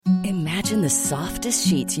Imagine the softest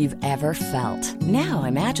sheets you've ever felt. Now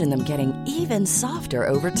imagine them getting even softer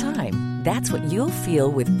over time. That's what you'll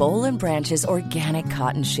feel with Boll & Branch's organic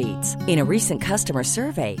cotton sheets. In a recent customer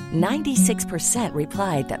survey, 96%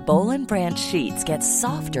 replied that Boll & Branch sheets get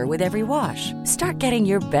softer with every wash. Start getting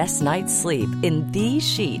your best night's sleep in these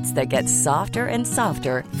sheets that get softer and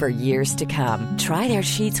softer for years to come. Try their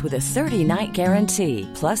sheets with a 30-night guarantee.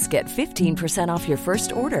 Plus, get 15% off your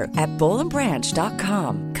first order at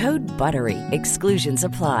bollandbranch.com. Code BUTTERY. Exclusions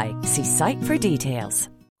apply. See site for details.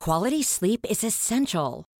 Quality sleep is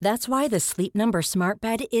essential. That's why the Sleep Number Smart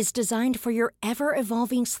Bed is designed for your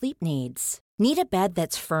ever-evolving sleep needs. Need a bed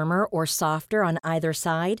that's firmer or softer on either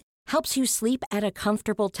side? Helps you sleep at a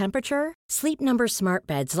comfortable temperature? Sleep Number Smart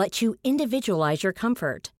Beds let you individualize your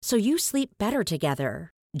comfort, so you sleep better together.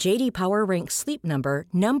 J.D. Power ranks Sleep Number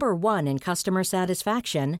number 1 in customer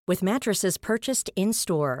satisfaction with mattresses purchased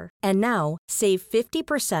in-store. And now, save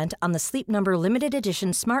 50% on the Sleep Number Limited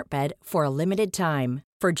Edition Smart Bed for a limited time.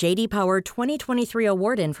 For J.D. Power 2023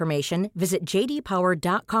 award information, visit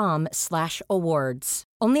jdpower.com/awards.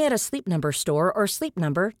 Only at a Sleep Number store or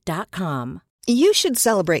sleepnumber.com. You should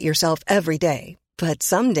celebrate yourself every day, but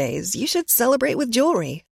some days you should celebrate with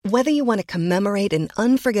jewelry. Whether you want to commemorate an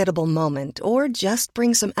unforgettable moment or just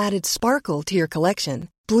bring some added sparkle to your collection,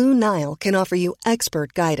 Blue Nile can offer you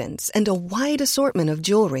expert guidance and a wide assortment of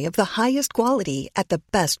jewelry of the highest quality at the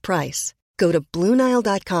best price. Go to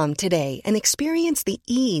BlueNile.com today and experience the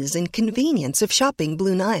ease and convenience of shopping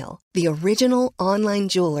Blue Nile, the original online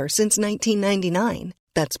jeweler since 1999.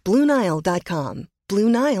 That's BlueNile.com.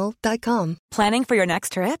 BlueNile.com. Planning for your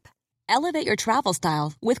next trip? Elevate your travel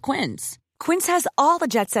style with Quince. Quince has all the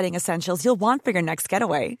jet-setting essentials you'll want for your next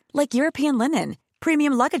getaway, like European linen,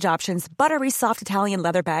 premium luggage options, buttery soft Italian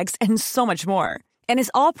leather bags, and so much more. And is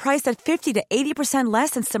all priced at 50 to 80% less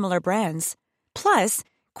than similar brands. Plus,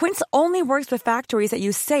 Quince only works with factories that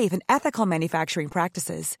use safe and ethical manufacturing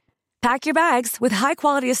practices. Pack your bags with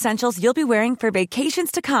high-quality essentials you'll be wearing for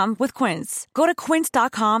vacations to come with Quince. Go to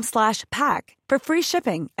quince.com/pack for free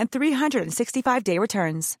shipping and 365-day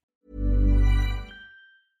returns.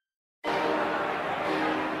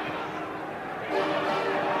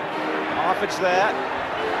 Harford's there.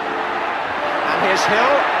 And here's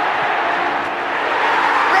Hill.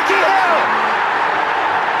 Ricky Hill!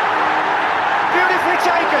 Beautifully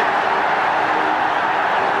taken.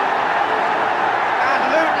 And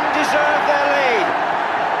Luton deserve their lead.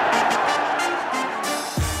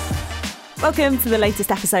 Welcome to the latest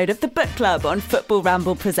episode of The Book Club on Football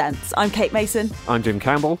Ramble Presents. I'm Kate Mason. I'm Jim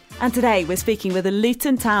Campbell. And today we're speaking with a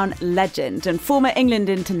Luton Town legend and former England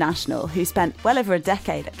international who spent well over a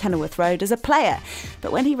decade at Kenilworth Road as a player.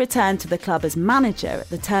 But when he returned to the club as manager at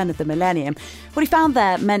the turn of the millennium, what he found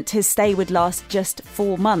there meant his stay would last just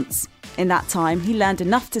 4 months. In that time, he learned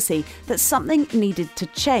enough to see that something needed to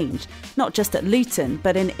change, not just at Luton,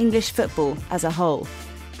 but in English football as a whole.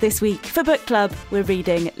 This week for Book Club, we're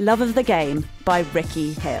reading Love of the Game by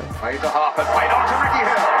Ricky Hill. Played to Harford, played on to Ricky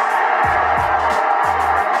Hill.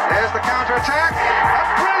 There's the counter-attack. A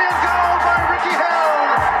brilliant goal by Ricky Hill.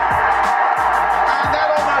 And that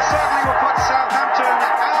almost certainly will put Southampton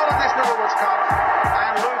out of this Littlewoods Cup.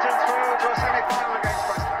 And Luton through to a semi-final against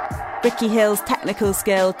West Ham. Ricky Hill's technical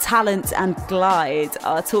skill, talent and glide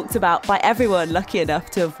are talked about by everyone lucky enough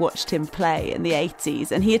to have watched him play in the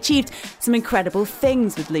 80s, and he achieved some incredible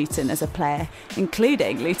things with Luton as a player,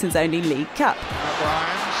 including Luton's only League Cup.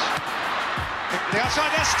 Bryans. The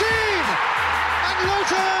outside there, Steen! And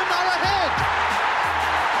Luton are ahead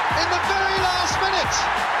in the very last minute.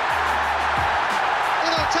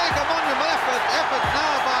 It'll take a monumental effort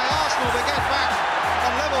now by Arsenal to get back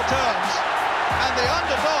on level terms. And the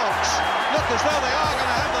underdogs look as though they are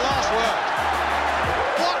going to have the last word.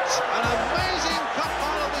 What an amazing cup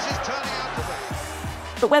final this is turning out to be.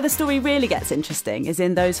 But where the story really gets interesting is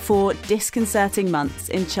in those 4 disconcerting months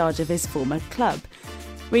in charge of his former club.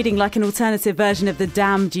 Reading like an alternative version of the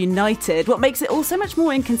Damned United, what makes it all so much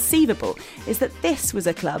more inconceivable is that this was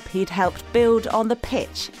a club he'd helped build on the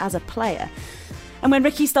pitch as a player. And when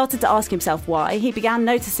Ricky started to ask himself why, he began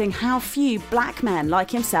noticing how few black men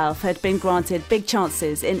like himself had been granted big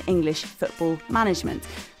chances in English football management,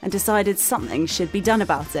 and decided something should be done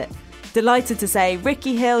about it. Delighted to say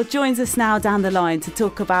Ricky Hill joins us now down the line to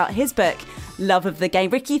talk about his book, Love of the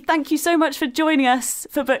Game. Ricky, thank you so much for joining us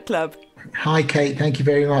for Book Club. Hi, Kate. Thank you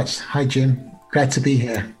very much. Hi, Jim. Glad to be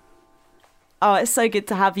here. Oh, it's so good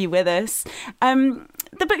to have you with us.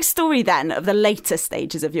 The book's story then of the later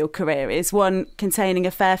stages of your career is one containing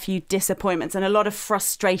a fair few disappointments and a lot of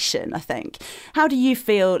frustration, I think. How do you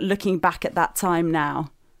feel looking back at that time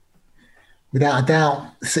now? without a doubt,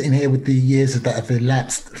 sitting here with the years that have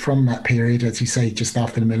elapsed from that period, as you say, just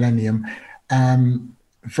after the millennium,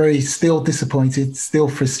 very still disappointed, still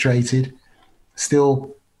frustrated,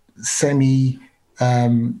 still semi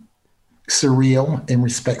surreal in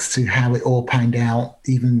respects to how it all panned out,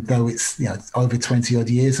 even though it's over 20 odd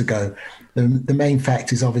years ago. The main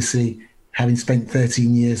fact is obviously having spent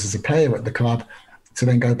 13 years as a player at the club, to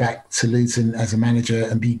then go back to Luton as a manager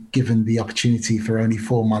and be given the opportunity for only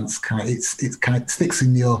 4 months, it kind of sticks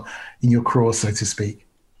in your craw, so to speak.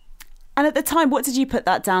 And at the time, what did you put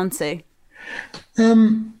that down to?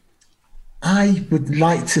 I would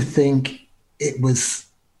like to think it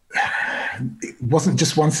wasn't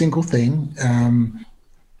just one single thing.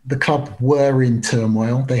 The club were in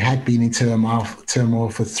turmoil. They had been in turmoil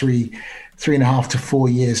for 3.5 to 4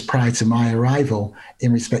 years prior to my arrival,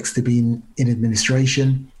 in respects to being in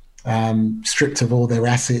administration, stripped of all their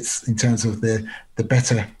assets in terms of the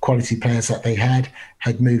better quality players that they had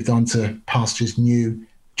moved on to pastures new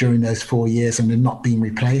during those 4 years and had not been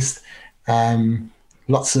replaced.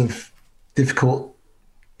 Lots of difficult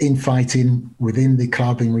infighting within the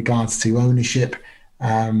club in regards to ownership,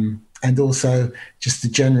 and also just the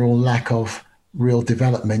general lack of real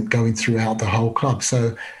development going throughout the whole club.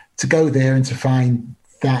 So to go there and to find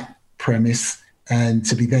that premise and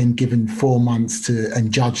to be then given 4 months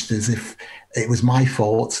and judged as if it was my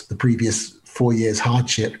fault, the previous 4 years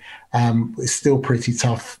hardship, is still pretty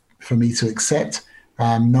tough for me to accept,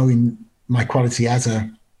 knowing my quality as a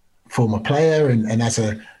former player and as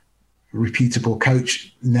a reputable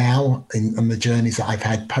coach now on the journeys that I've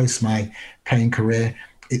had post my playing career.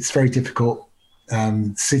 It's very difficult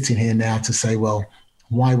sitting here now to say, well,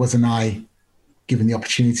 why wasn't I given the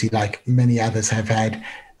opportunity, like many others have had,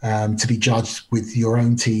 to be judged with your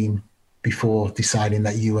own team before deciding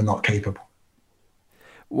that you are not capable?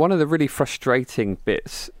 One of the really frustrating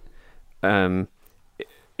bits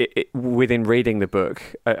within reading the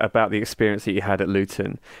book about the experience that you had at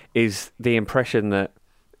Luton is the impression that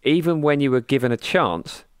even when you were given a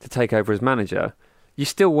chance to take over as manager, you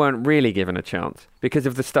still weren't really given a chance because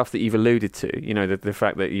of the stuff that you've alluded to. The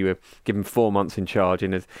fact that you were given 4 months in charge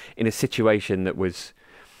in a situation that was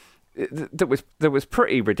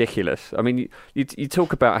pretty ridiculous. I mean, you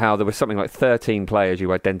talk about how there was something like 13 players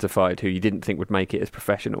you identified who you didn't think would make it as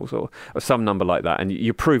professionals, or some number like that, and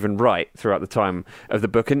you're proven right throughout the time of the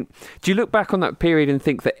book. And do you look back on that period and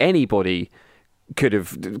think that anybody could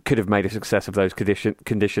have made a success of those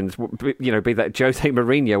conditions? Be that Jose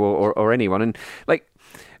Mourinho or anyone? And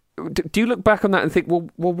do you look back on that and think, well,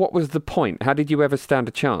 what was the point? How did you ever stand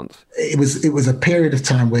a chance? It was a period of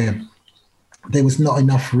time where there was not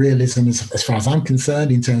enough realism as far as I'm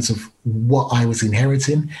concerned in terms of what I was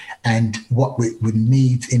inheriting and what we would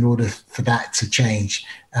need in order for that to change.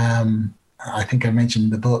 I think I mentioned in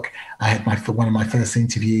the book, I had one of my first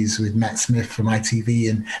interviews with Matt Smith from ITV,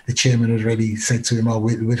 and the chairman had already said to him, "Oh,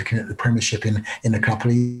 we're looking at the Premiership in a couple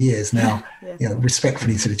of years." Now,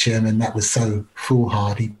 respectfully to the chairman, that was so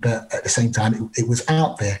foolhardy, but at the same time, it was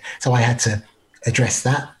out there. So I had to address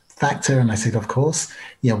that factor, and I said, of course,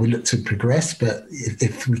 we look to progress, but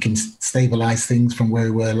if we can stabilise things from where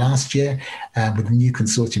we were last year, with the new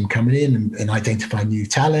consortium coming in and identify new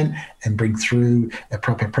talent and bring through a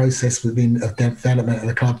proper process within the development of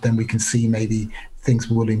the club, then we can see maybe things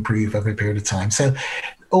will improve over a period of time. So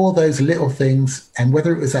all those little things, and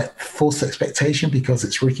whether it was that false expectation because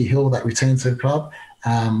it's Ricky Hill that returned to the club,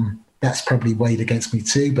 that's probably weighed against me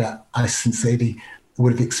too, but I sincerely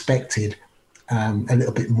would have expected a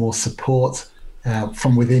little bit more support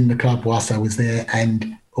from within the club whilst I was there,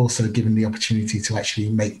 and also given the opportunity to actually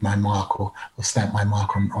make my mark or stamp my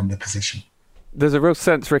mark on the position. There's a real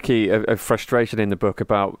sense, Ricky, of frustration in the book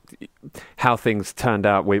about how things turned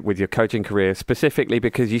out with your coaching career, specifically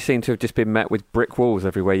because you seem to have just been met with brick walls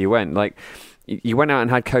everywhere you went. Like, you went out and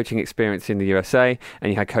had coaching experience in the USA, and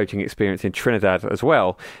you had coaching experience in Trinidad as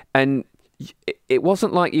well. And it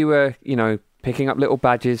wasn't like you were, picking up little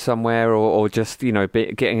badges somewhere or just,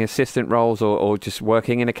 getting assistant roles or just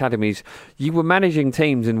working in academies. You were managing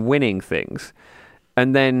teams and winning things.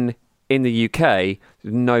 And then in the UK,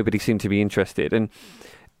 nobody seemed to be interested. And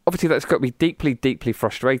obviously that's got to be deeply, deeply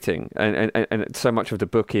frustrating. And so much of the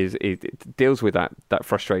book it deals with that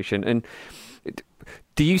frustration. And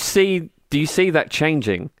do you see that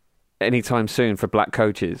changing anytime soon for black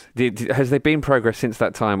coaches? Has there been progress since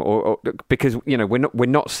that time, or because we're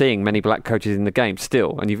not seeing many black coaches in the game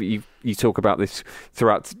still, and you talk about this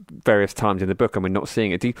throughout various times in the book, and we're not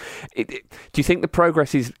seeing it. Do you think the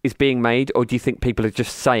progress is being made, or do you think people are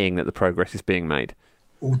just saying that the progress is being made?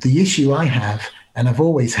 Well, the issue I have, and I've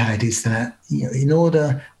always had, is that in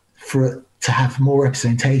order for to have more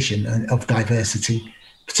representation of diversity,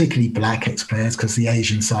 particularly black ex-players, because the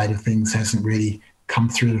Asian side of things hasn't really come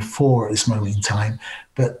through the fore at this moment in time.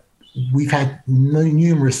 But we've had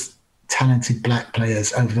numerous talented black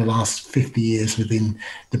players over the last 50 years within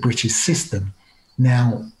the British system.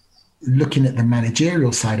 Now, looking at the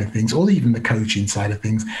managerial side of things, or even the coaching side of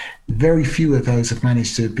things, very few of those have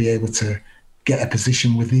managed to be able to get a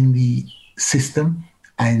position within the system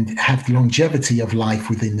and have the longevity of life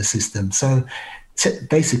within the system. So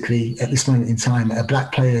basically, at this moment in time, a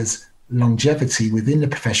black player's longevity within the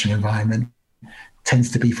professional environment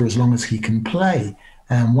tends to be for as long as he can play.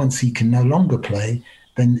 Once he can no longer play,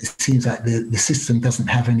 then it seems like the system doesn't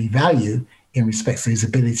have any value in respect to his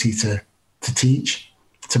ability to teach,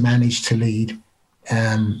 to manage, to lead,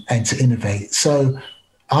 and to innovate. So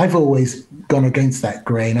I've always gone against that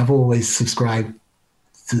grain. I've always subscribed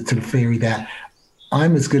to the theory that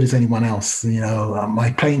I'm as good as anyone else.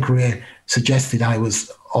 My playing career suggested I was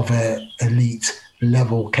of an elite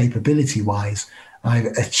level capability-wise. I've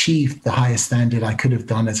achieved the highest standard I could have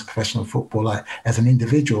done as a professional footballer, as an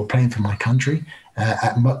individual playing for my country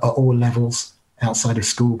at all levels outside of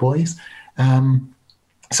schoolboys.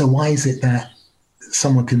 So why is it that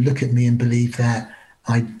someone can look at me and believe that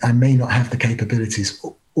I may not have the capabilities?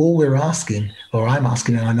 All we're asking, or I'm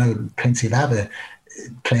asking, and I know plenty of other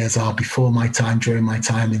players are before my time, during my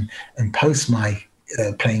time, and post my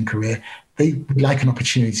playing career, they would like an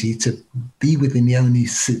opportunity to be within the only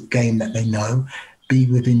game that they know, be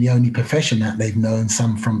within the only profession that they've known,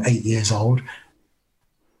 some from 8 years old.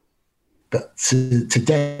 But to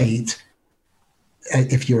date,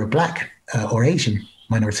 if you're a black or Asian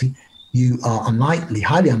minority, you are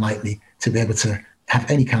highly unlikely to be able to have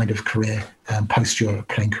any kind of career post your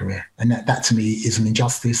playing career. And that to me is an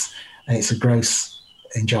injustice, and it's a gross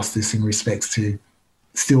injustice in respects to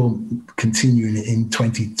still continuing in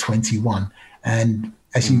 2021. And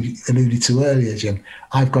as you alluded to earlier, Jim,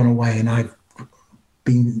 I've gone away and I've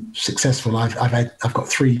been successful. I've got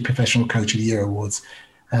 3 Professional Coach of the Year awards.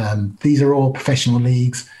 These are all professional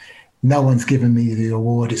leagues. No one's given me the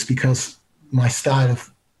award. It's because my style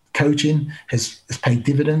of coaching has paid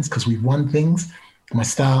dividends because we've won things. My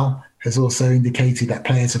style has also indicated that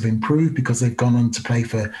players have improved because they've gone on to play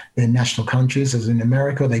for their national countries, as in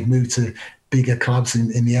America. They've moved to bigger clubs in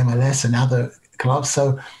the MLS and other clubs.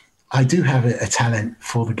 So I do have a talent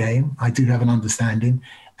for the game. I do have an understanding,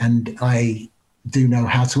 and I do know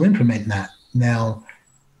how to implement that. Now,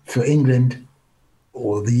 for England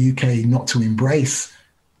or the UK not to embrace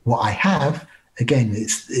what I have, again,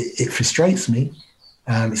 it frustrates me.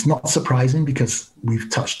 It's not surprising because we've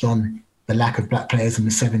touched on the lack of black players in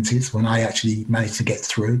the 70s when I actually managed to get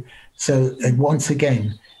through. So once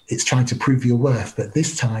again, it's trying to prove your worth, but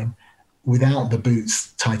this time without the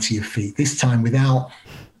boots tied to your feet, this time without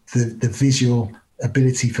the visual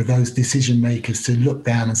ability for those decision makers to look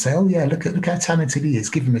down and say, oh yeah, look how talented he is,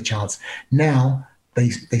 give him a chance. Now they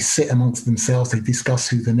sit amongst themselves, they discuss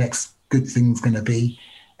who the next good thing's going to be,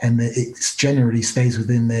 and it generally stays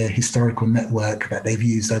within their historical network that they've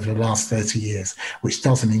used over the last 30 years, which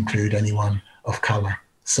doesn't include anyone of colour.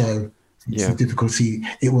 So it's a difficulty.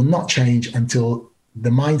 It will not change until the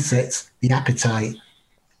mindsets, the appetite,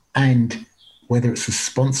 and whether it's the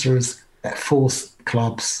sponsors that force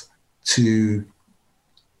clubs to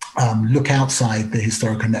look outside the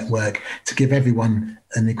historical network to give everyone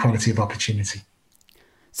an equality of opportunity.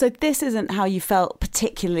 So this isn't how you felt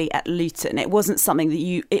particularly at Luton. It wasn't something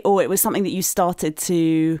that it was something that you started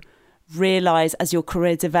to realise as your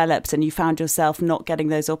career developed and you found yourself not getting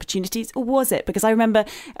those opportunities, or was it? Because I remember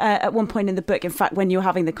at one point in the book, in fact, when you were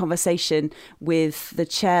having the conversation with the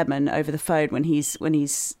chairman over the phone when he's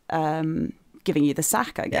giving you the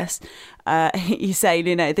sack, I guess, you say,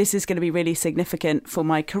 this is going to be really significant for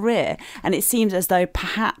my career. And it seems as though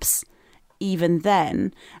perhaps even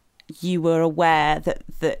then you were aware that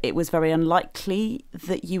it was very unlikely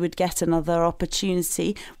that you would get another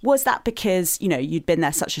opportunity. Was that because, you'd been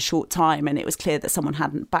there such a short time and it was clear that someone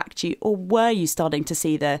hadn't backed you? Or were you starting to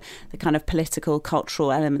see the kind of political,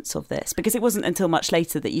 cultural elements of this? Because it wasn't until much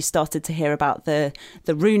later that you started to hear about the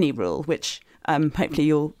Rooney Rule, which hopefully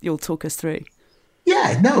you'll talk us through.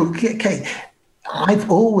 Yeah, no, okay. I've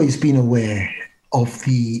always been aware of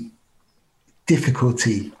the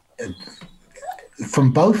difficulty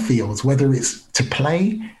from both fields, whether it's to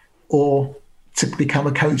play or to become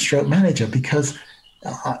a coach stroke manager, because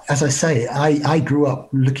as I say, I grew up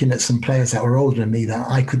looking at some players that were older than me that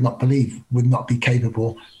I could not believe would not be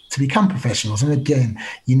capable to become professionals. And again,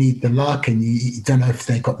 you need the luck and you don't know if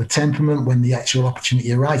they've got the temperament when the actual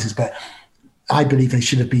opportunity arises, but I believe they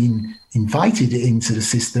should have been invited into the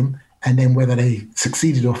system And then whether they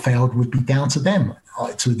succeeded or failed would be down to them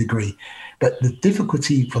to a degree. But the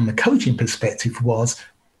difficulty from the coaching perspective was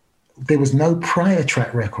there was no prior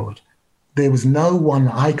track record. There was no one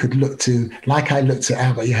I could look to, like I looked at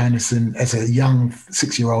Albert Johannesson as a young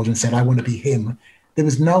 6-year-old and said, I want to be him. There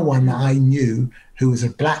was no one that I knew who was a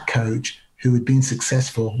black coach who had been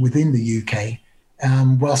successful within the UK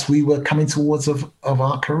whilst we were coming towards of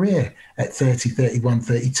our career at 30, 31,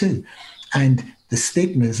 32. And the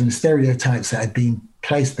stigmas and the stereotypes that had been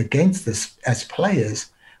placed against us as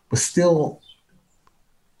players were still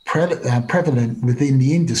prevalent within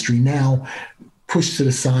the industry, now pushed to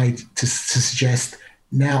the side to suggest,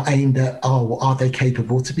 now aimed at, are they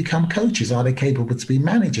capable to become coaches? Are they capable to be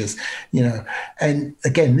managers? And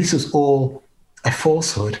again, this was all a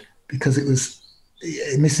falsehood because it was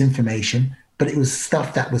misinformation, but it was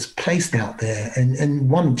stuff that was placed out there. And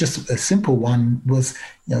one, just a simple one was,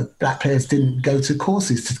 black players didn't go to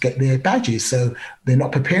courses to get their badges. So they're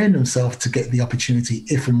not preparing themselves to get the opportunity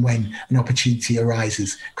if and when an opportunity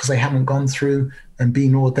arises, because they haven't gone through and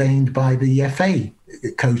been ordained by the FA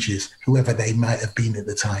coaches, whoever they might have been at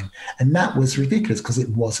the time. And that was ridiculous because it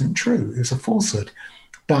wasn't true. It was a falsehood.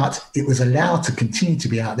 But it was allowed to continue to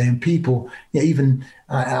be out there. And people, even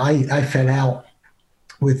I fell out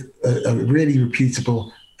with a really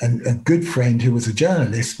reputable and a good friend who was a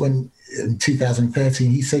journalist when in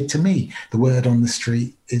 2013, he said to me, the word on the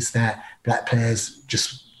street is that black players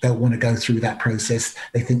just don't want to go through that process.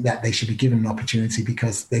 They think that they should be given an opportunity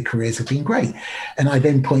because their careers have been great. And I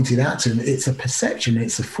then pointed out to him, it's a perception,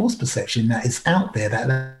 it's a false perception that is out there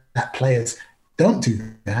that players don't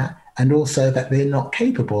do that, and also that they're not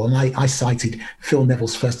capable. And I cited Phil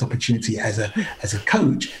Neville's first opportunity as a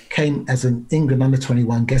coach, came as an England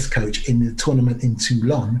under-21 guest coach in the tournament in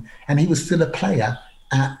Toulon, and he was still a player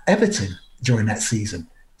at Everton during that season.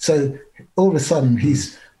 So all of a sudden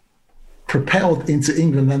he's propelled into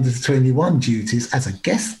England under-21 duties as a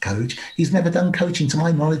guest coach. He's never done coaching to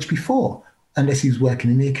my knowledge before, unless he was working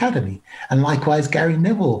in the academy. And likewise, Gary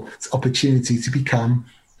Neville's opportunity to become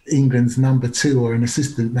England's number 2 or an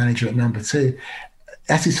assistant manager at number 2,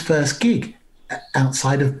 that's his first gig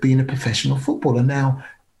outside of being a professional footballer. Now,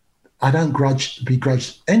 I don't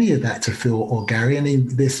begrudge any of that to Phil or Gary. I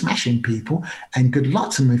mean, they're smashing people, and good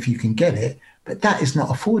luck to them if you can get it. But that is not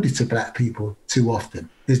afforded to black people too often.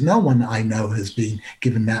 There's no one that I know has been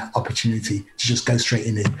given that opportunity to just go straight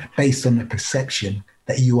in it based on the perception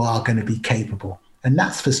that you are going to be capable. And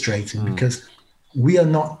that's frustrating because we are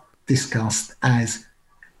not discussed as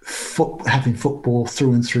having football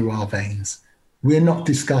through and through our veins. We're not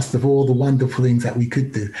discussed of all the wonderful things that we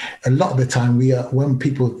could do. A lot of the time, when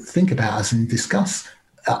people think about us and discuss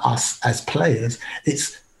us as players,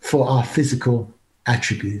 it's for our physical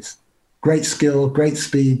attributes. Great skill, great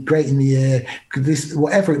speed, great in the air,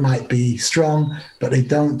 whatever it might be, strong, but they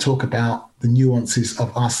don't talk about the nuances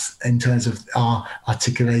of us in terms of our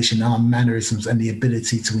articulation, our mannerisms, and the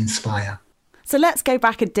ability to inspire. So let's go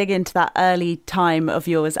back and dig into that early time of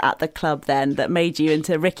yours at the club then that made you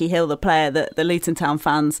into Ricky Hill, the player that the Luton Town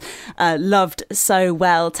fans loved so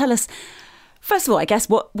well. Tell us, first of all, I guess,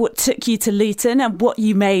 what took you to Luton and what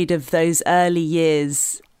you made of those early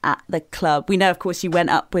years at the club. We know, of course, you went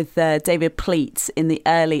up with David Pleat in the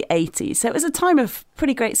early 80s. So it was a time of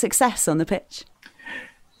pretty great success on the pitch.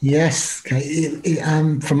 Yes.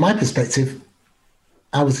 From my perspective,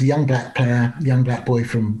 I was a young black player, young black boy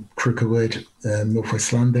from Crookerwood,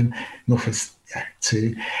 northwest London, northwest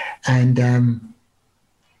too. And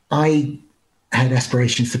I had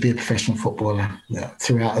aspirations to be a professional footballer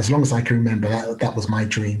throughout. As long as I can remember, that was my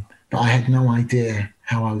dream. But I had no idea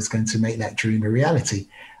how I was going to make that dream a reality.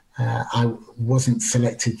 I wasn't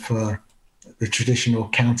selected for the traditional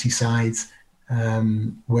county sides,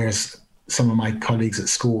 whereas some of my colleagues at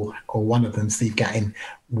school, or one of them, Steve Gattin,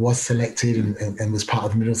 was selected and was part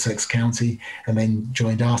of Middlesex County and then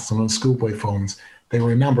joined Arsenal on schoolboy forms. There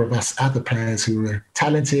were a number of us other players who were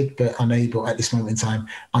talented but unable at this moment in time,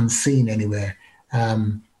 unseen anywhere.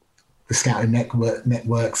 The scouting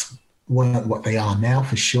networks weren't what they are now,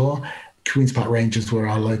 for sure. Queen's Park Rangers were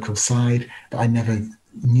our local side, but I never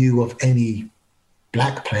knew of any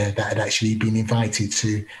black player that had actually been invited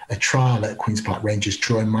to a trial at Queen's Park Rangers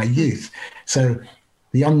during my youth. So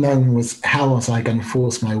the unknown was, how was I going to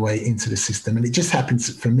force my way into the system? And it just happened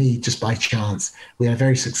for me just by chance. We had a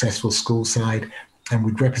very successful school side and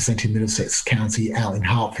we'd represented Middlesex County out in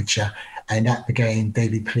Hertfordshire. And at the game,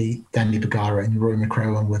 David Pleat, Danny Bagara and Roy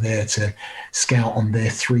McCrowan were there to scout on their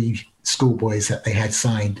 3 schoolboys that they had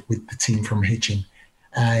signed with the team from Hitchin.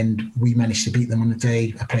 And we managed to beat them on the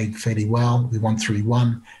day. I played fairly well. We won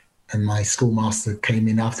 3-1. And my schoolmaster came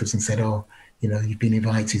in afterwards and said, you've been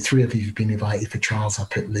invited, 3 of you have been invited for trials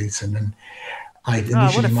up at Luton. And my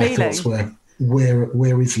thoughts were,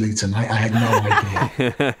 where is Luton? I had no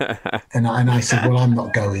idea. and I said, well, I'm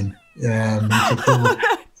not going. He said, well,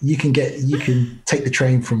 you can take the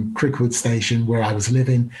train from Crickwood Station, where I was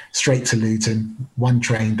living, straight to Luton, one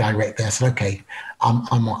train direct there. I said, okay,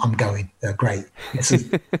 I'm going. Great. So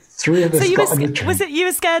 3 of us got on the train. Was it you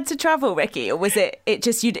were scared to travel, Ricky, or was it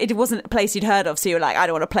just it wasn't a place you'd heard of, so you were like, I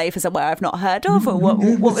don't want to play for somewhere I've not heard of, or what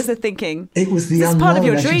was the thinking? It was the unknown. It's part of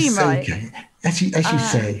your dream, right? As you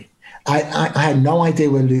say, I had no idea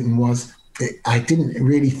where Luton was. I didn't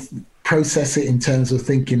really process it in terms of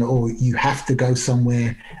thinking, oh, you have to go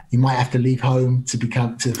somewhere. You might have to leave home to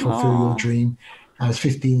fulfill your dream. I was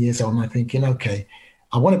 15 years old and I'm thinking, okay,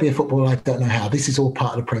 I want to be a footballer. I don't know how. This is all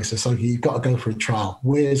part of the process. Okay, you've got to go for a trial.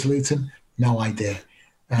 Where's Luton? No idea.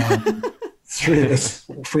 3 of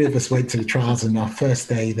us went to the trials, and our first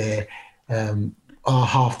day there, our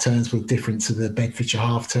half terms were different to the Bedfordshire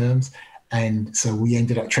half terms. And so we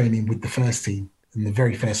ended up training with the first team in the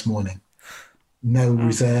very first morning. No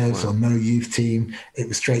reserves or no youth team. It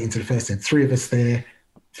was straight into the first team. 3 of us there,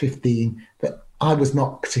 15. But I was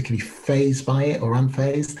not particularly fazed by it or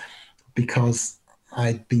unfazed, because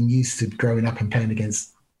I'd been used to growing up and playing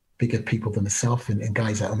against bigger people than myself and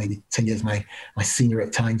guys that are maybe 10 years my senior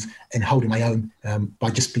at times, and holding my own by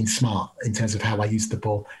just being smart in terms of how I used the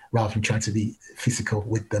ball rather than trying to be physical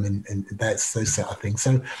with them and that's those sort of things.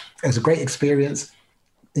 So it was a great experience.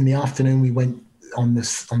 In the afternoon, we went on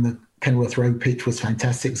the Kenilworth Road pitch. Was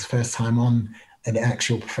fantastic. It was the first time on an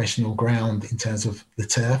actual professional ground in terms of the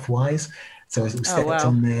turf wise. So we stepped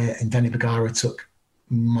on there, and Danny Bergara took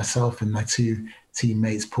myself and my 2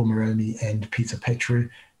 teammates, Paul Moroney and Peter Petru,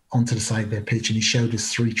 onto the side of their pitch, and he showed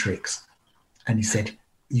us 3 tricks. And he said,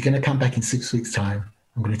 you're going to come back in 6 weeks' time.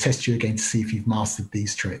 I'm going to test you again to see if you've mastered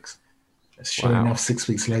these tricks. Sure enough, 6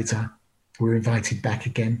 weeks later, we were invited back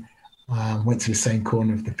again. Went to the same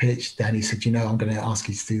corner of the pitch. Danny said, I'm going to ask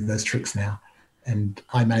you to do those tricks now. And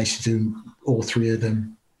I managed to do all 3 of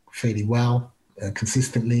them fairly well,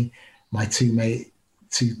 consistently. My 2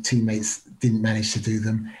 teammates didn't manage to do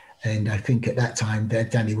them. And I think at that time,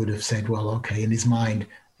 Danny would have said, well, okay, in his mind,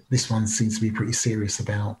 this one seems to be pretty serious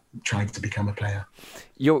about trying to become a player.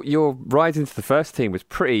 Your rise into the first team was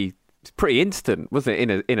pretty instant, wasn't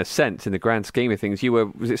it? In a sense, in the grand scheme of things,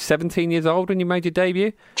 was it 17 years old when you made your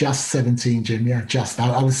debut? Just 17, Jim. Yeah,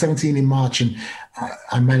 I was 17 in March, and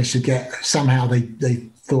I managed to get, somehow they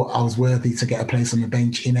thought I was worthy to get a place on the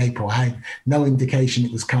bench in April. I had no indication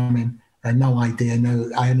it was coming. No idea.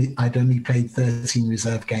 I'd only played 13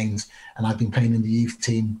 reserve games, and I've been playing in the youth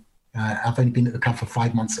team. I've only been at the club for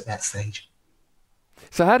 5 months at that stage.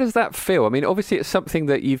 So how does that feel? I mean, obviously it's something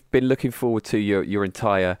that you've been looking forward to your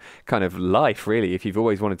entire kind of life, really, if you've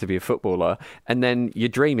always wanted to be a footballer, and then your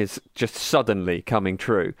dream is just suddenly coming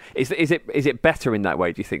true. Is it better in that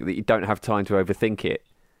way, do you think, that you don't have time to overthink it?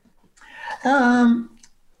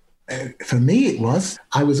 For me, it was.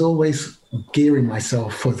 I was always gearing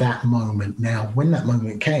myself for that moment. Now, when that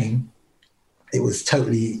moment came, it was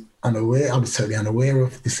totally unaware. I was totally unaware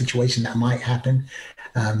of the situation that might happen.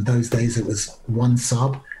 Those days, it was one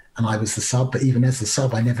sub, and I was the sub. But even as the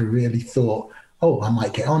sub, I never really thought, I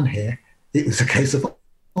might get on here. It was a case of,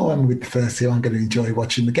 I'm with the first team. I'm going to enjoy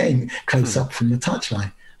watching the game close up from the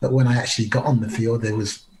touchline. But when I actually got on the field, there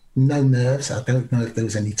was no nerves. I don't know if there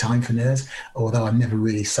was any time for nerves, although I've never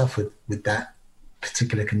really suffered with that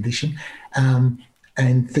particular condition.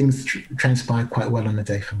 And things transpired quite well on the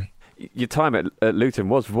day for me. Your time at Luton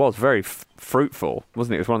was very fruitful,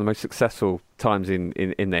 wasn't it? It was one of the most successful times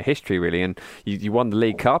in their history, really. And you won the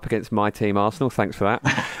League Cup against my team, Arsenal. Thanks for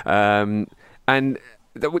that. And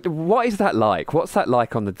what is that like? What's that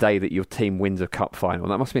like on the day that your team wins a cup final?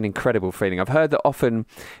 That must be an incredible feeling. I've heard that often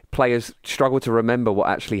players struggle to remember what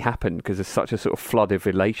actually happened because there's such a sort of flood of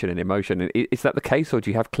elation and emotion. Is that the case, or do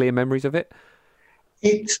you have clear memories of it?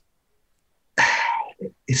 It's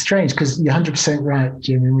strange because you're 100% right,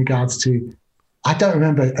 Jim, in regards to, I don't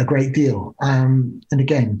remember a great deal. And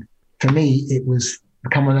again, for me, it was a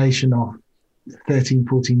combination of 13,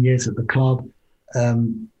 14 years at the club.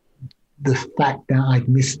 The fact that I'd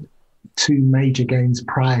missed 2 major games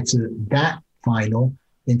prior to that final,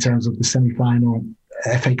 in terms of the semi-final,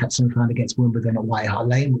 FA Cup semi-final against Wimbledon at White Hart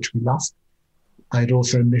Lane, which we lost. I'd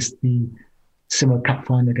also missed the similar cup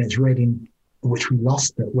final against Reading, which we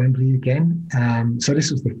lost at Wembley again. So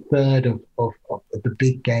this was the third of the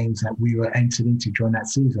big games that we were entered into during that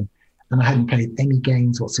season. And I hadn't played any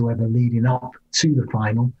games whatsoever leading up to the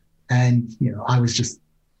final. And, I was just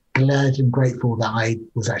glad and grateful that I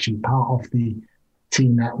was actually part of the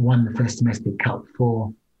team that won the first domestic cup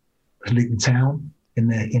for Luton Town in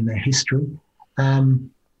their history.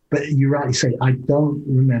 But you rightly say, I don't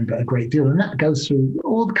remember a great deal. And that goes through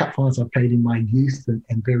all the cup finals I've played in my youth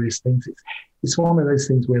and various things. It's one of those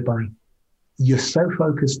things whereby you're so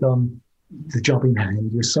focused on the job in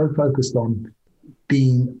hand, you're so focused on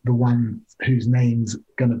being the one whose name's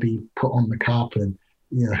going to be put on the cup and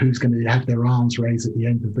who's going to have their arms raised at the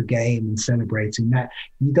end of the game and celebrating that.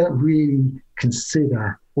 You don't really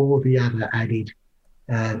consider all the other added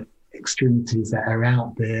extremities that are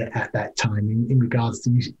out there at that time in regards to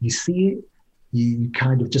you see it, you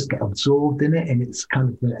kind of just get absorbed in it, and it's kind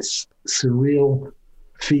of that surreal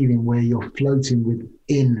feeling where you're floating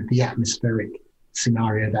within the atmospheric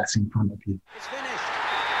scenario that's in front of you. It's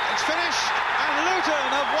finished, and Luton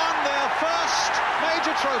have won their first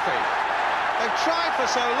major trophy. They've tried for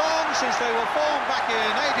so long since they were formed back in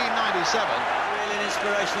 1897. Really an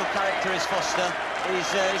inspirational character is Foster. He's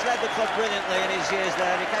led the club brilliantly in his years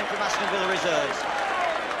there, and he came from Aston Villa reserves.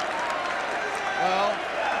 Well,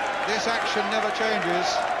 this action never changes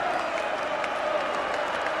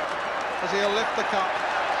as he'll lift the cup.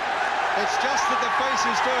 It's just that the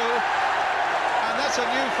faces do, and that's a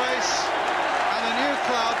new face and a new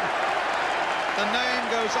club. The name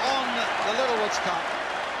goes on the Littlewoods Cup,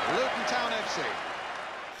 Luton Town FC.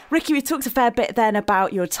 Ricky, we talked a fair bit then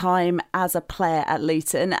about your time as a player at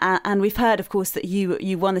Luton, and we've heard, of course, that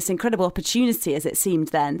you won this incredible opportunity, as it seemed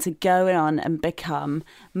then, to go on and become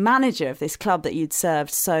manager of this club that you'd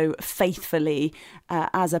served so faithfully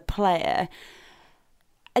as a player.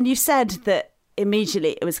 And you said that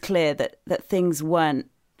immediately it was clear that things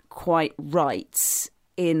weren't quite right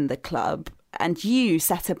in the club, and you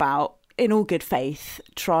set about, in all good faith,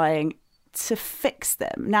 trying to fix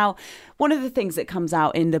them. Now, one of the things that comes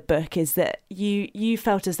out in the book is that you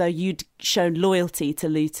felt as though you'd shown loyalty to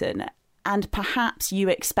Luton, and perhaps you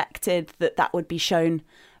expected that would be shown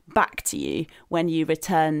back to you when you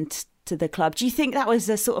returned to the club. Do you think that was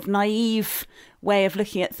a sort of naive way of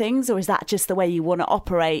looking at things, or is that just the way you want to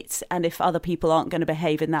operate, and if other people aren't going to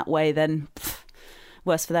behave in that way, then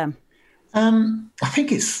worse for them? I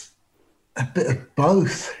think it's a bit of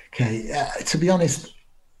both, okay. To be honest,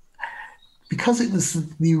 because it was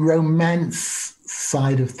the romance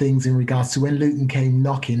side of things in regards to when Luton came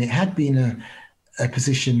knocking, it had been a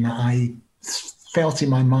position that I felt in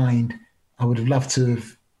my mind I would have loved to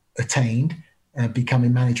have attained,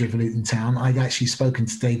 becoming manager of Luton Town. I'd actually spoken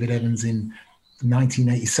to David Evans in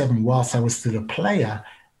 1987 whilst I was still a player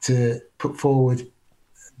to put forward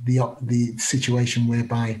the situation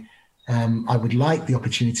whereby I would like the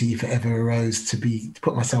opportunity, if it ever arose, to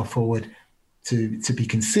put myself forward to be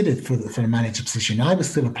considered for the manager position. I was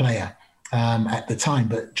still a player at the time,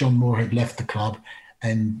 but John Moore had left the club,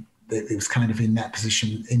 and it was kind of in that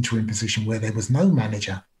position, interim position, where there was no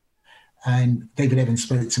manager. And David Evans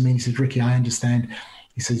spoke to me and he said, "Ricky, I understand."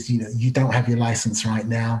 He says, "You don't have your license right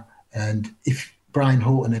now. And if Brian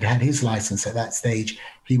Horton had had his license at that stage,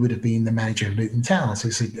 he would have been the manager of Luton Town." So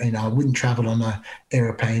he said, "I wouldn't travel on an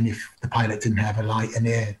aeroplane if the pilot didn't have an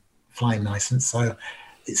air flying license. So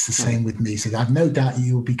it's the same with me." He said, "I've no doubt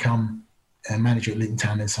you will become a manager at Luton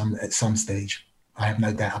Town at some stage. I have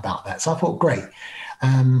no doubt about that." So I thought, great.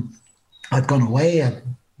 I'd gone away. I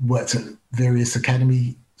worked at various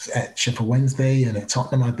academies at Sheffield Wednesday and at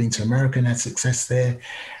Tottenham. I'd been to America and had success there.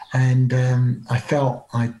 And I felt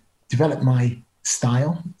I developed my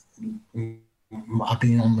style. I've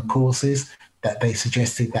been on the courses that they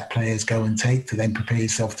suggested that players go and take to then prepare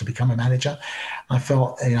yourself to become a manager. I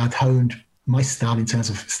felt I'd honed my style in terms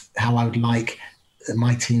of how I would like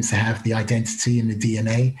my teams to have the identity and the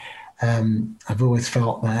DNA. I've always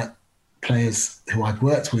felt that players who I've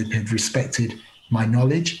worked with had respected my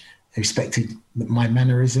knowledge, respected my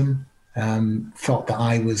mannerism, felt that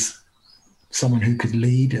I was someone who could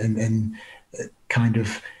lead and kind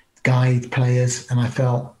of guide players. And I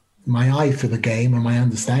felt my eye for the game and my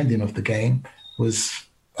understanding of the game was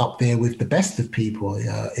up there with the best of people.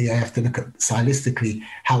 You have to look at stylistically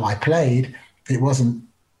how I played. It wasn't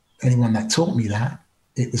anyone that taught me that.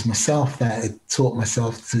 It was myself that had taught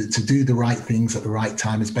myself to do the right things at the right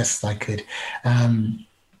time as best as I could, and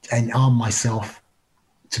arm myself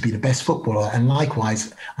to be the best footballer. And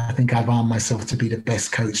likewise, I think I've armed myself to be the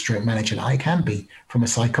best coach stroke manager that I can be from a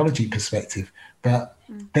psychology perspective. But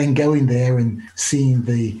then going there and seeing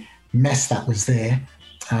the mess that was there,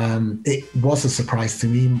 it was a surprise to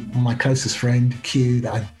me. My closest friend, Q,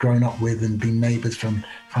 that I'd grown up with and been neighbours from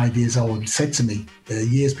 5 years old, said to me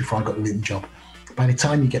years before I got the Luton job, by the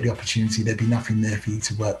time you get the opportunity, there'd be nothing there for you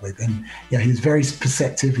to work with. And yeah, he was very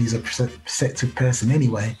perceptive. He's a perceptive person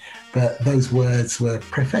anyway, but those words were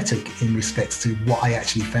prophetic in respects to what I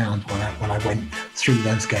actually found when I went through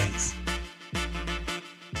those gates.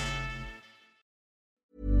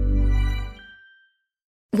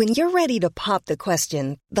 When you're ready to pop the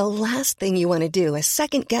question, the last thing you want to do is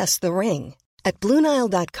second-guess the ring. At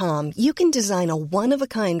BlueNile.com, you can design a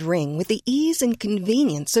one-of-a-kind ring with the ease and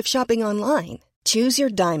convenience of shopping online. Choose your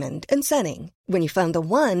diamond and setting. When you find the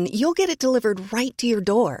one, you'll get it delivered right to your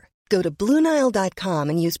door. Go to BlueNile.com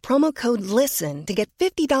and use promo code LISTEN to get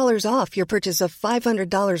 $50 off your purchase of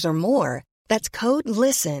 $500 or more. That's code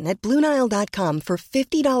LISTEN at BlueNile.com for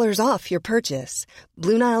 $50 off your purchase.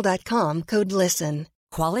 BlueNile.com, code LISTEN.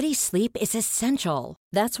 Quality sleep is essential.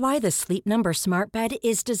 That's why the Sleep Number Smart Bed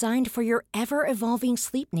is designed for your ever-evolving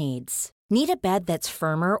sleep needs. Need a bed that's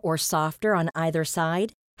firmer or softer on either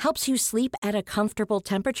side? Helps you sleep at a comfortable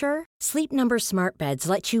temperature? Sleep Number Smart Beds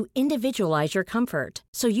let you individualize your comfort,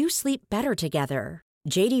 so you sleep better together.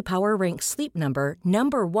 J.D. Power ranks Sleep Number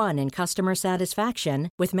number 1 in customer satisfaction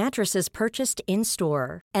with mattresses purchased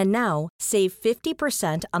in-store. And now, save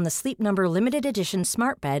 50% on the Sleep Number Limited Edition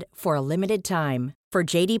Smart Bed for a limited time. For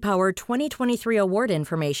J.D. Power 2023 award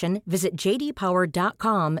information, visit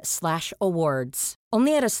jdpower.com/awards.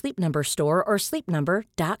 Only at a Sleep Number store or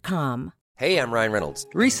sleepnumber.com. Hey, I'm Ryan Reynolds.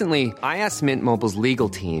 Recently, I asked Mint Mobile's legal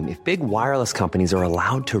team if big wireless companies are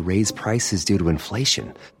allowed to raise prices due to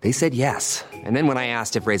inflation. They said yes. And then when I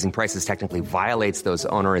asked if raising prices technically violates those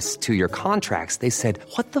onerous 2-year contracts, they said,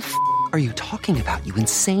 "What the f*** are you talking about, you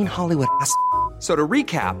insane Hollywood ass?" So to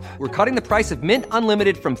recap, we're cutting the price of Mint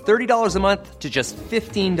Unlimited from $30 a month to just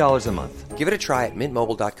 $15 a month. Give it a try at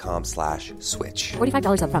mintmobile.com/switch.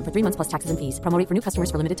 $45 up front for 3 months plus taxes and fees. Promo rate for new customers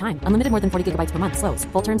for limited time. Unlimited more than 40 gigabytes per month. Slows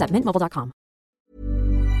full terms at mintmobile.com.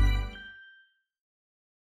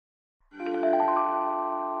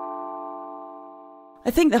 I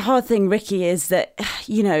think the hard thing, Ricky, is that,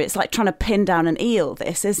 you know, it's like trying to pin down an eel,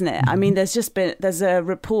 this, isn't it? I mean, there's a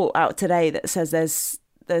report out today that says there's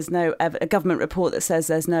a government report that says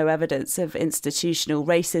there's no evidence of institutional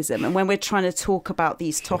racism. And when we're trying to talk about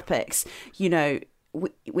these topics, you know,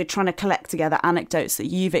 we're trying to collect together anecdotes that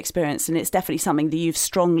you've experienced, and it's definitely something that you've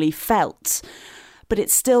strongly felt. But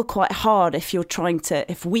it's still quite hard if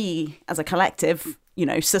we as a collective, you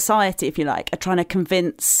know, society, if you like, are trying to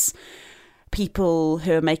convince people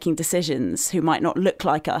who are making decisions, who might not look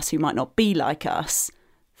like us, who might not be like us,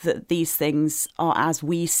 that these things are as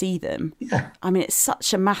we see them. Yeah. I mean, it's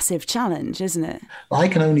such a massive challenge, isn't it? I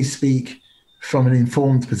can only speak from an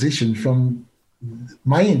informed position from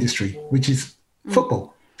my industry, which is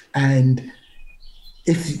football. And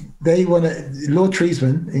if they want to, Lord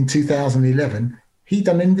Treesman in 2011, he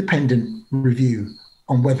done an independent review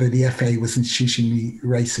on whether the FA was institutionally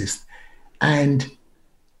racist. And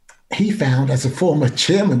he found, as a former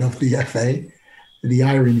chairman of the FA, the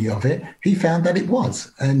irony of it, he found that it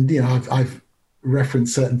was. And, you know, I've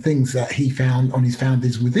referenced certain things that he found on his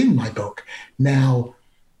founders within my book. Now,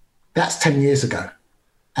 that's 10 years ago.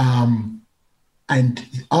 And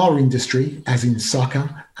our industry, as in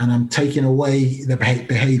soccer, and I'm taking away the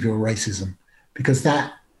behavioral racism, because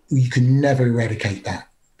that, you can never eradicate that.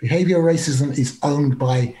 Behavioral racism is owned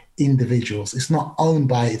by individuals. It's not owned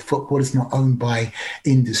by football. It's not owned by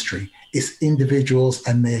industry. It's individuals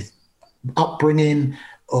and their upbringing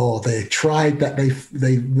or the tribe that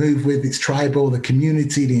they move with. It's tribal, the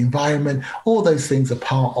community, the environment. All those things are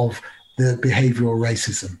part of the behavioral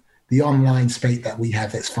racism. The online space that we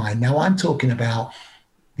have, that's fine. Now I'm talking about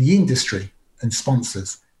the industry and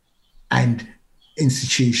sponsors and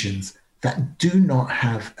institutions that do not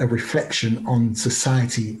have a reflection on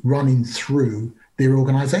society running through their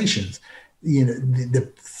organizations. You know,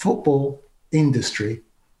 the football industry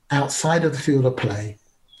outside of the field of play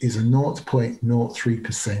is a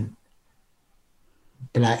 0.03%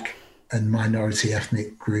 Black and minority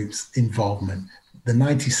ethnic groups involvement. The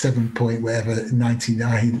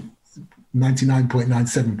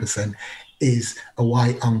 99.97% is a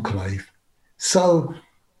white enclave. So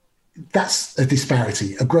that's a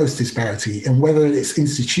disparity, a gross disparity. And whether it's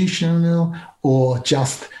institutional or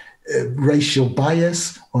just racial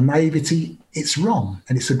bias or naivety, it's wrong.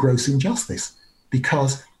 And it's a gross injustice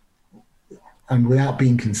because, and without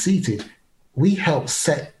being conceited, we help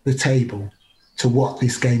set the table to what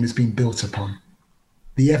this game has been built upon.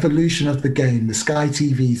 The evolution of the game, the Sky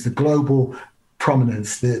TVs, the global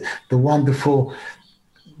prominence, the wonderful,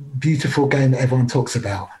 beautiful game that everyone talks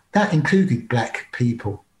about, that included Black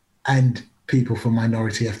people and people from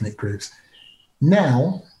minority ethnic groups.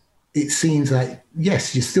 Now, it seems like,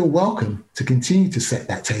 yes, you're still welcome to continue to set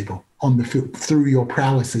that table. on the field through your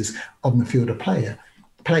prowesses on the field of play,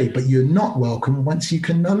 but you're not welcome once you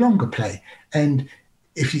can no longer play. And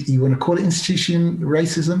if you want to call it institutional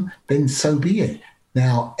racism, then so be it.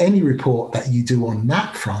 Now, any report that you do on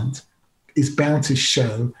that front is bound to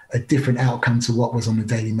show a different outcome to what was on the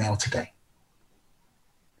Daily Mail today.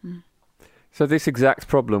 So this exact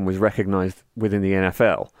problem was recognised within the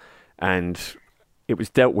NFL, and it was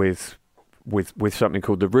dealt with something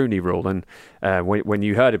called the Rooney Rule. And when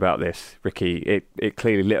you heard about this, Ricky, it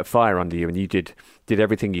clearly lit a fire under you, and you did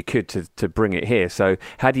everything you could to bring it here. So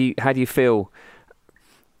how do you feel?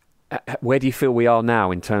 Where do you feel we are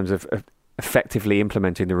now in terms of effectively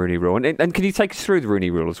implementing the Rooney Rule? And can you take us through the Rooney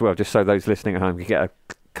Rule as well, just so those listening at home can get a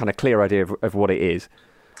kind of clear idea of what it is?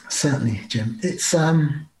 Certainly, Jim. It's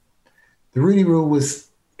the Rooney Rule was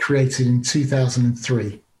created in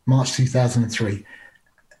 2003, March 2003.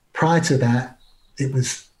 Prior to that, it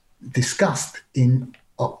was discussed in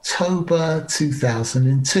October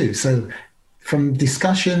 2002. So from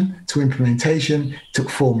discussion to implementation took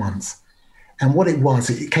 4 months. And what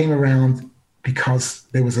it came around because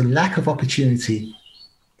there was a lack of opportunity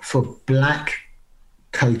for black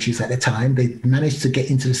coaches at the time. They managed to get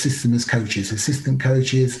into the system as coaches, assistant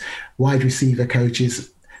coaches, wide receiver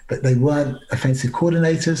coaches, but they weren't offensive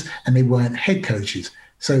coordinators and they weren't head coaches.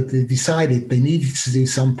 So they decided they needed to do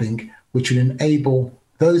something which would enable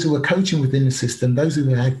those who were coaching within the system, those who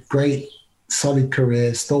had great, solid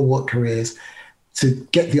careers, stalwart careers, to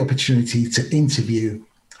get the opportunity to interview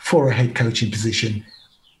for a head coaching position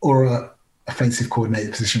or a offensive coordinator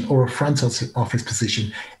position or a front office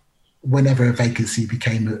position whenever a vacancy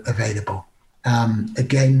became available.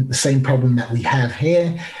 Again, the same problem that we have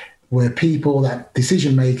here, where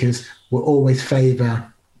decision makers will always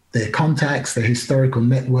favor their contacts, their historical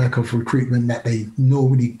network of recruitment that they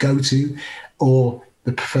normally go to, or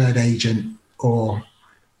the preferred agent or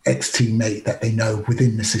ex-teammate that they know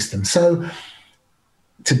within the system. So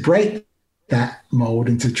to break that mold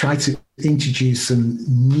and to try to introduce some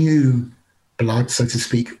new blood, so to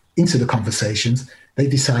speak, into the conversations, they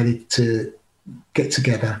decided to get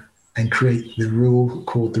together and create the rule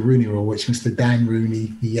called the Rooney Rule, which Mr. Dan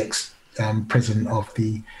Rooney, the ex-president of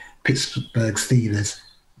the Pittsburgh Steelers,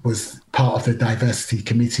 was part of the diversity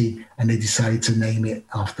committee, and they decided to name it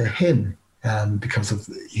after him because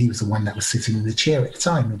he was the one that was sitting in the chair at the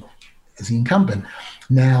time as the incumbent.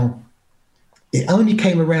 Now, it only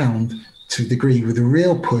came around to a degree with a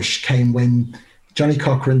real push came when Johnny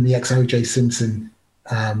Cochran, the ex-O.J. Simpson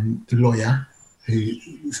lawyer who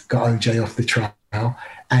got O.J. off the trial,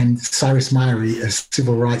 and Cyrus Myrie, a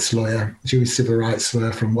civil rights lawyer, Jewish civil rights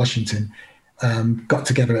lawyer from Washington, got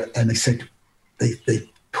together and they said they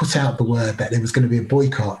put out the word that there was going to be a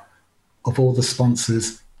boycott of all the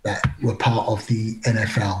sponsors that were part of the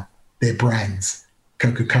NFL, their brands,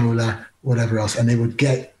 Coca-Cola, whatever else, and they would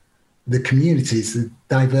get the communities, the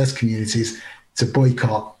diverse communities, to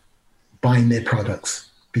boycott buying their products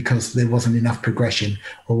because there wasn't enough progression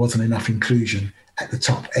or wasn't enough inclusion at the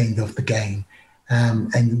top end of the game.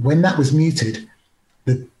 And when that was muted,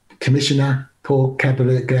 the commissioner, Paul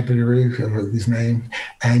Gabrielou, his name,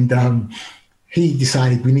 and he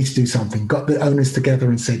decided we need to do something, got the owners together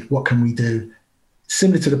and said, what can we do?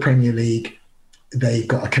 Similar to the Premier League, they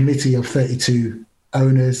got a committee of 32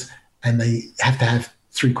 owners and they have to have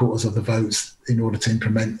 3/4 of the votes in order to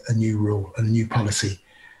implement a new rule, a new policy.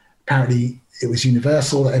 Apparently, it was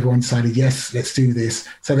universal that everyone decided, yes, let's do this.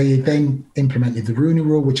 So they then implemented the Rooney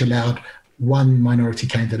Rule, which allowed one minority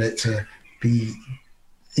candidate to be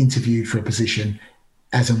interviewed for a position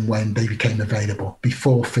as and when they became available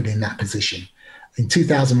before filling that position. In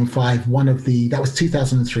 2005,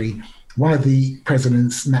 2003, one of the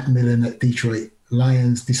presidents, Matt Millen at Detroit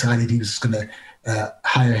Lions, decided he was going to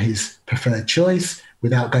hire his preferred choice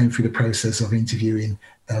without going through the process of interviewing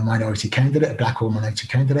a minority candidate, a black or minority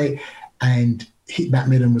candidate. And Matt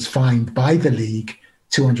Millen was fined by the league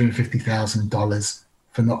 $250,000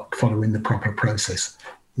 for not following the proper process.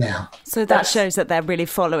 Now, so that shows that they're really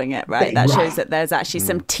following it, right? That shows that there's actually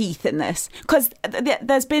some teeth in this. Because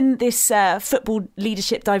there's been this football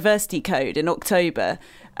leadership diversity code in October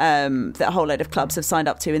that a whole load of clubs have signed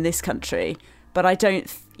up to in this country. But I don't,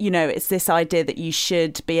 it's this idea that you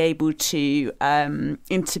should be able to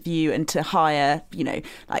interview and to hire,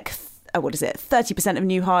 30% of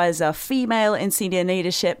new hires are female in senior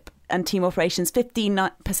leadership and team operations,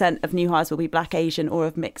 15% of new hires will be black, Asian or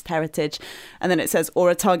of mixed heritage. And then it says, or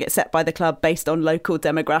a target set by the club based on local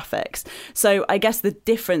demographics. So I guess the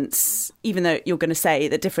difference, even though you're going to say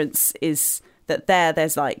the difference is that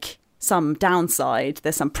there's like some downside,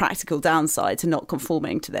 there's some practical downside to not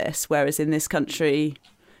conforming to this. Whereas in this country,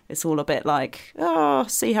 it's all a bit like, oh,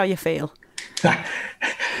 see how you feel.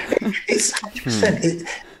 It's 100%.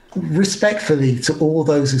 Respectfully to all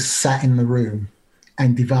those who sat in the room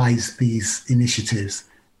and devised these initiatives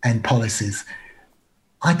and policies,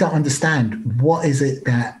 I don't understand. What is it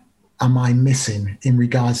that am I missing in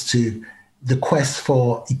regards to the quest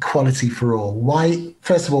for equality for all? Why,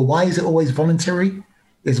 first of all, why is it always voluntary?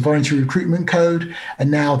 There's a voluntary recruitment code,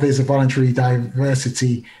 and now there's a voluntary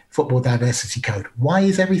football diversity code. Why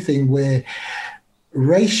is everything where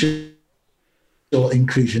racial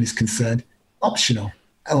inclusion is concerned optional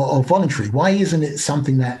or voluntary? Why isn't it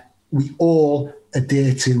something that we all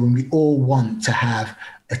adhere to and we all want to have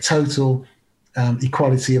a total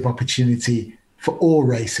equality of opportunity for all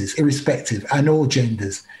races, irrespective, and all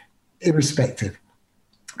genders, irrespective?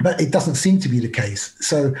 But it doesn't seem to be the case.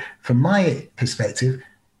 So from my perspective,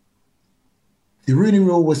 the Rooney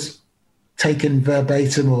Rule was taken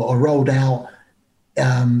verbatim or rolled out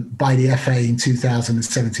by the FA in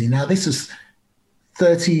 2017. Now, this was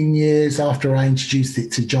 13 years after I introduced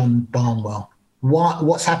it to John Barnwell.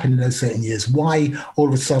 What's happened in those 13 years? Why all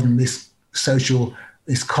of a sudden this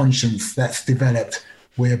conscience that's developed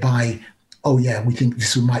whereby, oh yeah, we think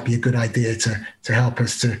this might be a good idea to help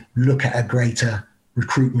us to look at a greater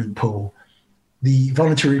recruitment pool. The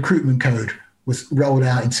voluntary recruitment code was rolled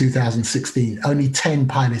out in 2016. Only 10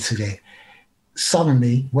 piloted it.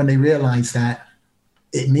 Suddenly, when they realized that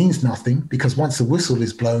it means nothing, because once the whistle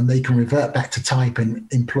is blown, they can revert back to type and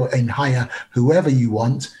employ and hire whoever you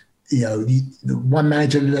want. You know, the one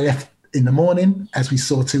manager left in the morning, as we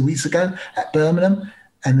saw 2 weeks ago at Birmingham,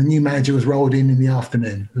 and the new manager was rolled in the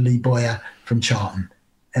afternoon, Lee Boyer from Charlton.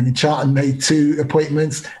 And then Charlton made 2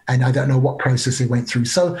 appointments, and I don't know what process they went through.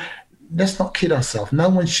 So let's not kid ourselves. No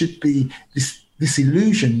one should be, this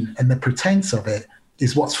illusion and the pretense of it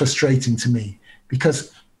is what's frustrating to me.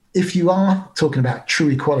 Because if you are talking about true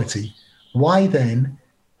equality, why then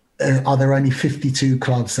are there only 52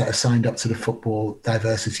 clubs that have signed up to the Football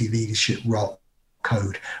Diversity Leadership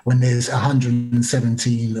Code when there's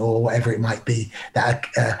 117 or whatever it might be that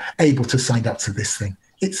are able to sign up to this thing?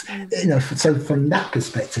 It's, you know, so from that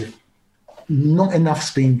perspective, not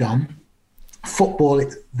enough's been done. Football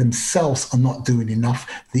themselves are not doing enough.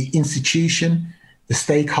 The institution, the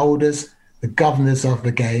stakeholders, the governors of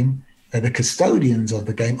the game, the custodians of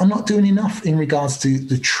the game are not doing enough in regards to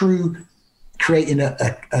the true creating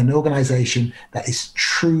an organization that is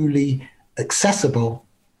truly accessible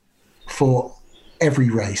for every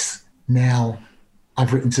race. Now,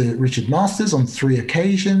 I've written to Richard Masters on 3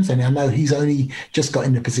 occasions, and I know he's only just got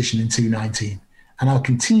in the position in 2019. And I'll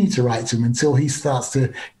continue to write to him until he starts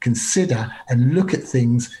to consider and look at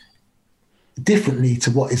things differently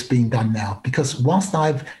to what is being done now. Because whilst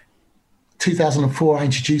 2004, I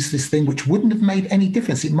introduced this thing, which wouldn't have made any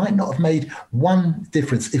difference. It might not have made one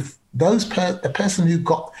difference if the person who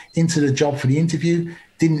got into the job for the interview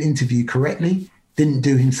didn't interview correctly, didn't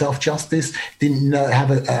do himself justice, didn't have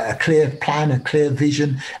a clear plan, a clear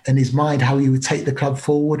vision in his mind, how he would take the club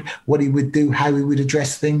forward, what he would do, how he would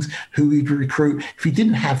address things, who he'd recruit. If he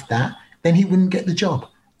didn't have that, then he wouldn't get the job.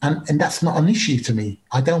 And that's not an issue to me.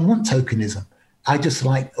 I don't want tokenism. I just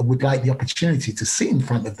would like the opportunity to sit in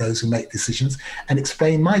front of those who make decisions and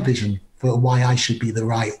explain my vision for why I should be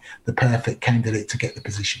the perfect candidate to get the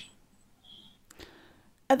position.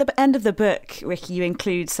 At the end of the book, Ricky, you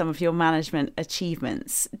include some of your management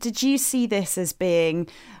achievements. Did you see this as being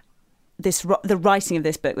the writing of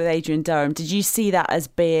this book with Adrian Durham? Did you see that as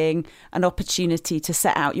being an opportunity to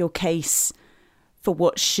set out your case for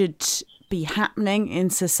what should be happening in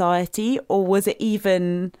society? Or was it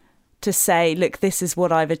even to say, look, this is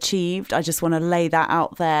what I've achieved, I just want to lay that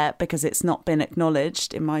out there because it's not been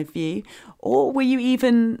acknowledged, in my view? Or were you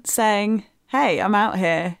even saying, hey, I'm out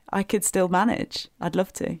here, I could still manage, I'd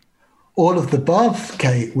love to? All of the above,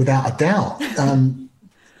 Kate, without a doubt.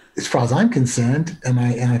 As far as I'm concerned, and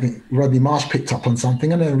I think Rodney Marsh picked up on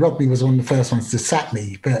something. I know Rodney was one of the first ones to sack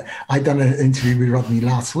me, but I'd done an interview with Rodney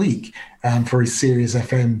last week for his Sirius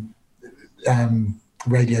FM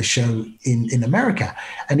radio show in America.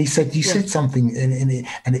 And he said, you said something in it,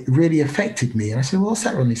 and it really affected me. And I said, well, what's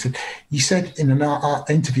that, Rodney? He said, you said in an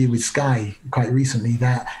interview with Sky quite recently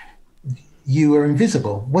that you were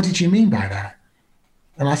invisible. What did you mean by that?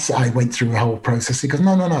 And I went through the whole process. He goes,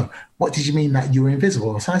 no. What did you mean that you were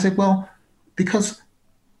invisible? So I said, well, because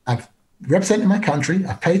I've represented my country,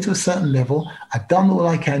 I've paid to a certain level, I've done all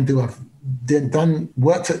I can do, I've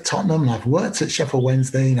worked at Tottenham, and I've worked at Sheffield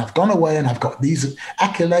Wednesday, and I've gone away and I've got these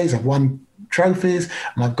accolades, I've won trophies,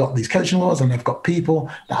 and I've got these coaching awards, and I've got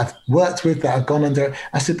people that I've worked with that have gone under.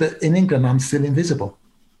 I said, but in England, I'm still invisible.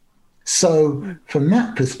 So from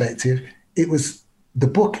that perspective, it was the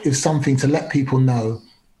book is something to let people know,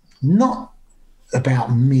 not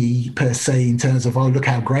about me per se in terms of, oh, look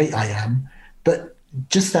how great I am, but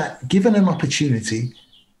just that given an opportunity,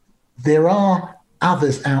 there are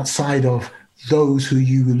others outside of those who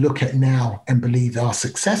you look at now and believe are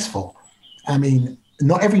successful. I mean,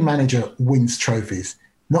 not every manager wins trophies.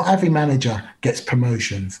 Not every manager gets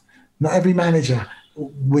promotions. Not every manager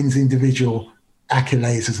wins individual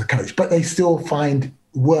accolades as a coach, but they still find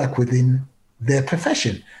work within their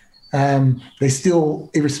profession. They still,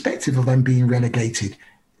 irrespective of them being relegated,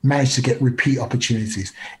 manage to get repeat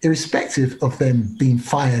opportunities, irrespective of them being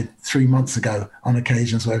fired 3 months ago on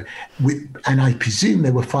occasions and I presume they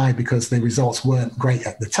were fired because their results weren't great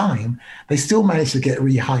at the time, they still managed to get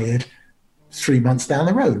rehired 3 months down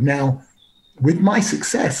the road. Now, with my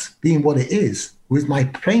success being what it is, with my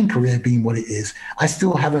playing career being what it is, I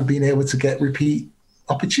still haven't been able to get repeat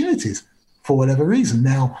opportunities for whatever reason.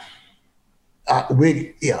 Now,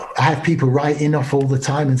 I have people writing off all the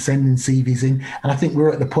time and sending CVs in, and I think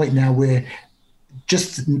we're at the point now where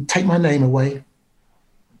just take my name away,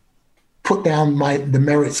 put down the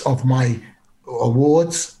merits of my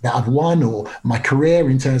awards that I've won or my career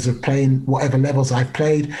in terms of playing whatever levels I've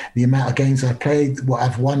played, the amount of games I've played, what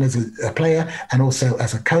I've won as a player and also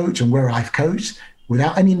as a coach and where I've coached,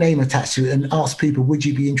 without any name attached to it, and ask people, would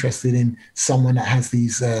you be interested in someone that has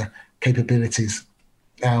these capabilities?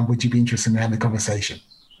 Would you be interested in having a conversation?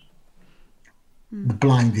 The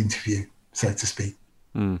blind interview, so to speak,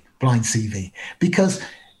 blind CV. Because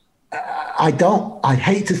I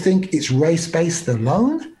hate to think it's race-based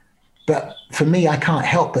alone, but for me, I can't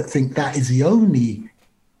help but think that is the only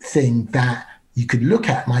thing that you could look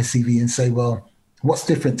at my CV and say, well, what's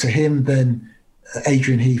different to him than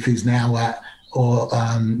Adrian Heath, who's now at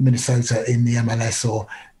Minnesota in the MLS, or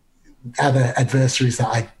other adversaries that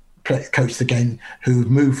I coached again who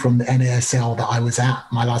moved from the NASL that I was at,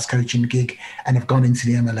 my last coaching gig, and have gone into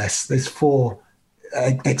the MLS. There's 4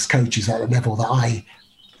 ex-coaches at the level that I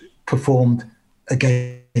performed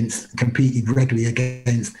against, competed regularly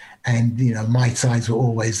against, and my sides were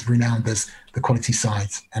always renowned as the quality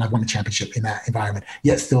sides, and I won a championship in that environment.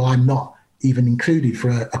 Yet still, I'm not even included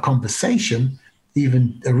for a conversation,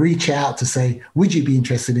 even a reach out to say, would you be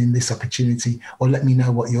interested in this opportunity, or let me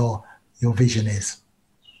know what your vision is.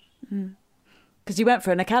 Because you went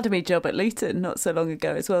for an academy job at Luton not so long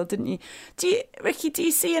ago as well, didn't you? Ricky, do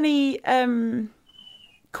you see any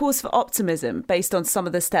cause for optimism based on some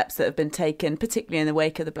of the steps that have been taken, particularly in the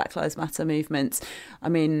wake of the Black Lives Matter movement? I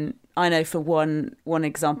mean, I know for one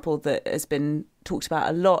example that has been talked about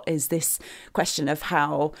a lot is this question of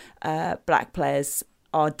how black players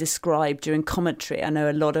are described during commentary. I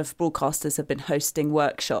know a lot of broadcasters have been hosting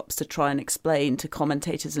workshops to try and explain to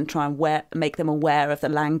commentators and try and make them aware of the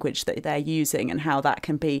language that they're using and how that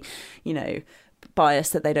can be, bias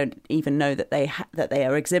that they don't even know that they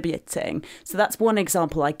are exhibiting. So that's one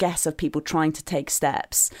example, I guess, of people trying to take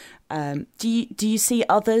steps. Do you see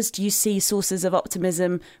others? Do you see sources of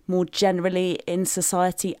optimism more generally in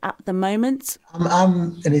society at the moment?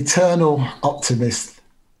 I'm an eternal optimist.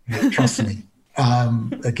 Trust me.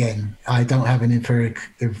 Again, I don't have an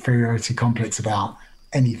inferiority complex about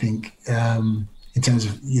anything in terms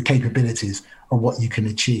of your capabilities or what you can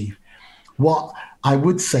achieve. What I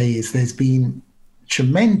would say is there's been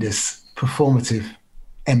tremendous performative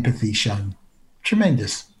empathy shown.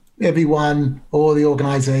 Tremendous. Everyone, all the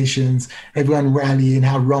organisations, everyone rallying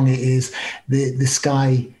how wrong it is. The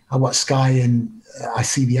Sky, I watch Sky and I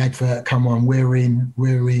see the advert, come on, we're in,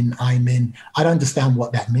 I'm in. I don't understand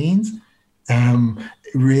what that means.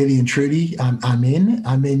 Really and truly, I'm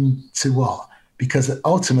in to what? Because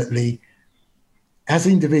ultimately, as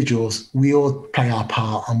individuals, we all play our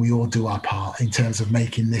part and we all do our part in terms of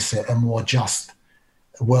making this a more just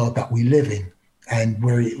world that we live in, and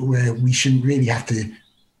where we shouldn't really have to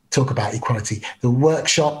talk about equality. The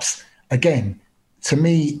workshops, again, to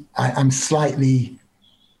me, I'm slightly,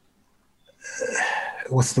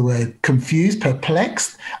 confused,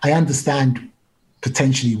 perplexed. I understand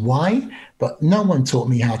potentially why, but no one taught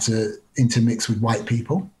me how to intermix with white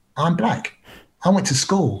people. I'm black. I went to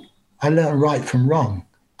school. I learned right from wrong.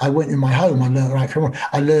 I went in my home. I learned right from wrong.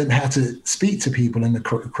 I learned how to speak to people in the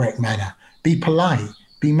correct manner, be polite,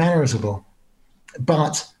 be mannerisable.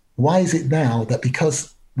 But why is it now that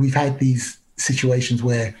because we've had these situations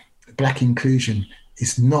where black inclusion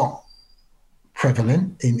is not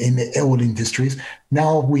prevalent in all industries,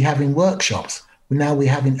 now we're having workshops, now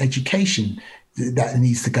we're having education that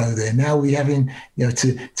needs to go there. Now we're having,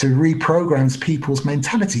 to reprogram people's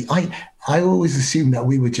mentality. I always assumed that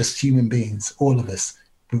we were just human beings, all of us,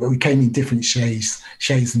 but we came in different shades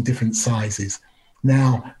and different sizes.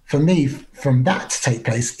 Now, for me, from that to take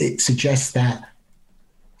place, it suggests that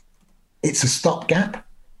it's a stopgap,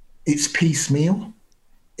 it's piecemeal,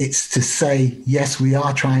 it's to say, yes, we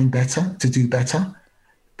are trying better, to do better,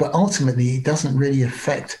 but ultimately it doesn't really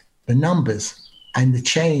affect the numbers and the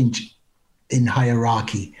change in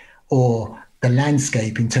hierarchy or the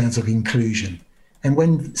landscape in terms of inclusion. And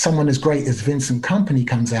when someone as great as Vincent Kompany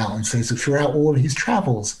comes out and says that throughout all his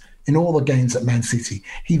travels, in all the games at Man City,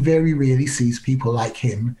 he very rarely sees people like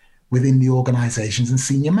him within the organizations and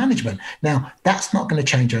senior management. Now, that's not going to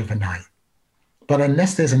change overnight. But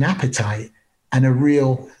unless there's an appetite and a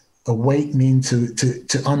real awakening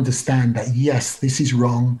to understand that, yes, this is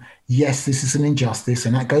wrong, yes, this is an injustice,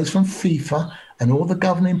 and that goes from FIFA and all the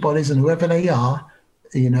governing bodies and whoever they are,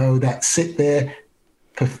 that sit there,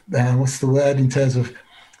 what's the word in terms of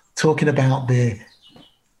talking about the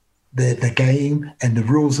game and the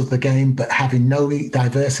rules of the game, but having no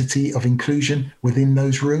diversity of inclusion within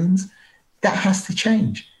those rooms. That has to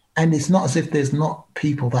change. And it's not as if there's not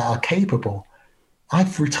people that are capable.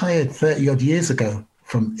 I've retired 30 odd years ago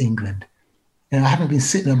from England. I haven't been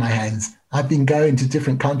sitting on my hands. I've been going to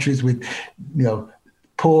different countries with,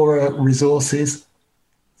 poorer resources,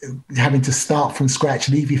 having to start from scratch,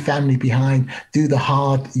 leave your family behind, do the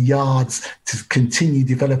hard yards to continue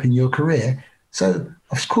developing your career. So,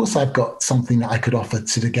 of course, I've got something that I could offer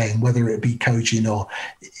to the game, whether it be coaching or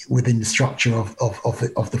within the structure of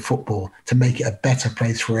the football, to make it a better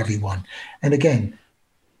place for everyone. And again,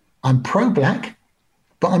 I'm pro-black,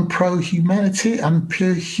 but I'm pro-humanity. I'm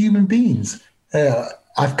pure human beings.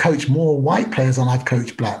 I've coached more white players than I've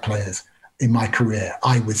coached black players in my career,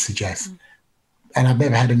 I would suggest. And I've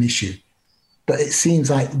never had an issue. But it seems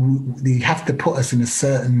like you have to put us in a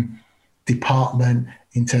certain department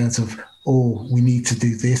in terms of, we need to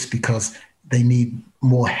do this because they need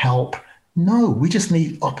more help. No, we just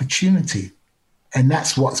need opportunity. And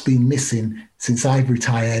that's what's been missing since I've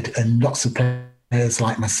retired, and lots of players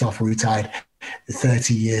like myself retired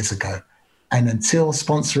 30 years ago. And until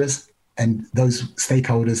sponsors and those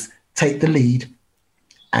stakeholders take the lead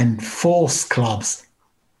and force clubs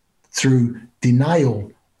through denial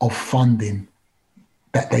of funding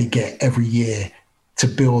that they get every year to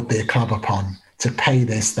build their club upon, to pay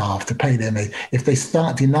their staff, to pay their mates. If they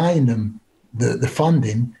start denying them the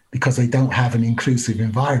funding because they don't have an inclusive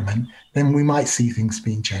environment, then we might see things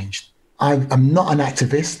being changed. I'm not an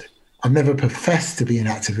activist. I've never professed to be an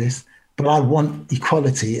activist, but I want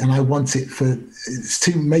equality, and I want it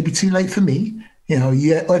maybe too late for me.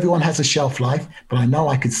 Everyone has a shelf life, but I know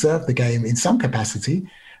I could serve the game in some capacity.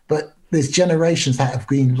 But there's generations that have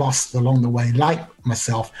been lost along the way, like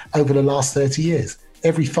myself, over the last 30 years.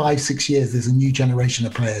 Every 5-6 years, there's a new generation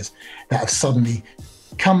of players that have suddenly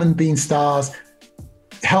come and been stars,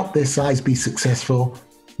 helped their sides be successful,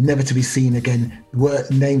 never to be seen again,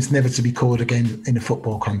 names never to be called again in a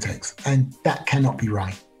football context. And that cannot be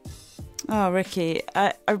right. Oh, Ricky,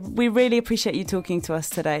 we really appreciate you talking to us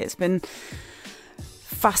today. It's been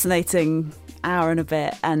fascinating hour and a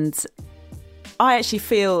bit, and I actually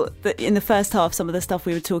feel that in the first half, some of the stuff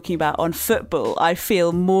we were talking about on football, I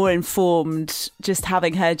feel more informed just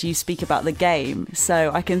having heard you speak about the game. So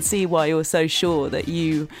I can see why you're so sure that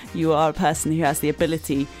you are a person who has the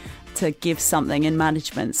ability to give something in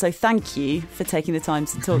management. So thank you for taking the time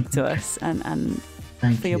to talk to us and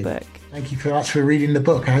for your book. Thank you very much for reading the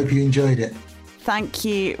book. I hope you enjoyed it. Thank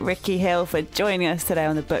you, Ricky Hill, for joining us today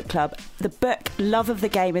on the Book Club. The book, Love of the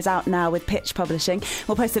Game, is out now with Pitch Publishing.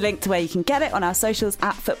 We'll post a link to where you can get it on our socials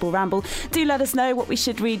at Football Ramble. Do let us know what we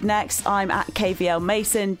should read next. I'm at KVL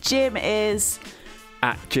Mason. Jim is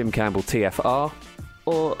at Jim Campbell TFR.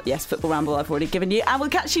 Or, yes, Football Ramble, I've already given you. And we'll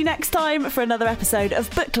catch you next time for another episode of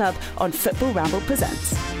Book Club on Football Ramble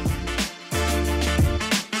Presents.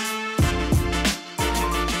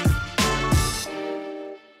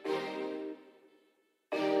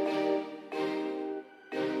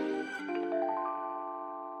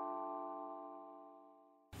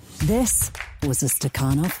 This was a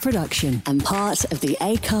Stakhanov production and part of the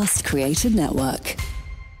Acast Creative Network.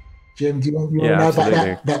 Jim, do you want to know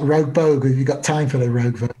about that Rogue Bogue? Have you got time for the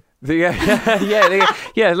Rogue Bogue? Let's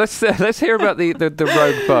hear about the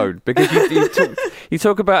Rogue Bogue, because you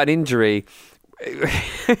talk about an injury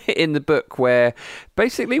in the book where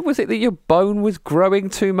basically, was it that your bone was growing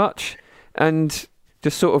too much and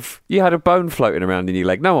just sort of you had a bone floating around in your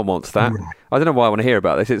leg? No one wants that. Right. I don't know why I want to hear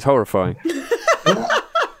about this. It's horrifying.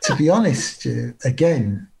 To be honest,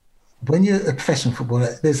 again, when you're a professional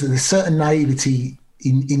footballer, there's a certain naivety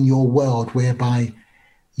in your world whereby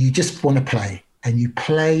you just want to play and you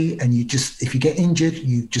just, if you get injured,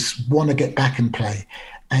 you just want to get back and play.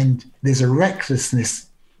 And there's a recklessness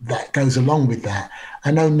that goes along with that.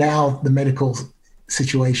 I know now the medical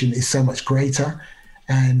situation is so much greater,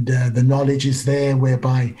 and the knowledge is there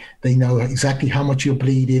whereby they know exactly how much you're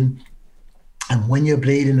bleeding and when you're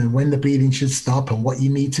bleeding and when the bleeding should stop and what you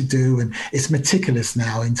need to do. And it's meticulous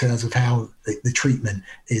now in terms of how the treatment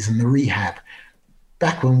is and the rehab.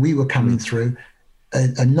 Back when we were coming through,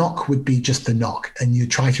 a knock would be just a knock, and you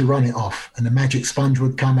try to run it off, and a magic sponge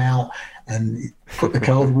would come out and put the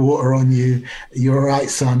cold water on you. You're all right,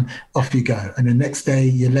 son, off you go. And the next day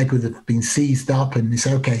your leg would have been seized up, and it's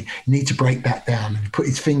okay, you need to break that down. And put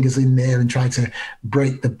his fingers in there and try to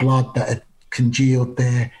break the blood that had congealed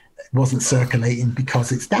there. It wasn't circulating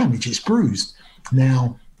because it's damaged, it's bruised.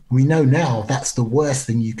 Now, we know now that's the worst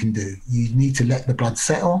thing you can do. You need to let the blood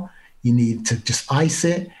settle. You need to just ice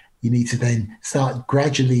it. You need to then start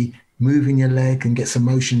gradually moving your leg and get some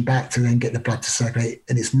motion back to then get the blood to circulate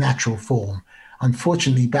in its natural form.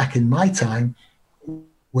 Unfortunately, back in my time,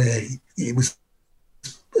 where it was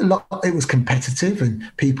competitive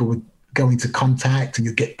and people would go into contact and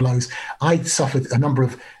you'd get blows, I suffered a number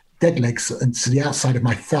of dead legs to the outside of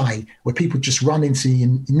my thigh, where people just run into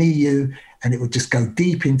you, near you, and it would just go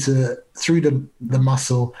deep through the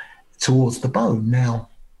muscle towards the bone. Now,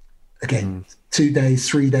 again, 2 days,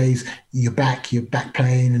 3 days, you're back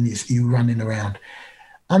playing and you're running around.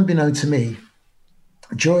 Unbeknown to me,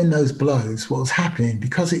 during those blows, what was happening,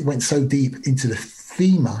 because it went so deep into the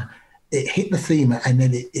femur, it hit the femur and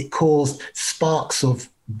then it caused sparks of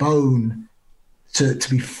bone to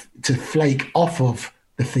flake off of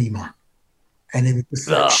the femur. And it was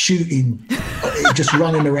like shooting, just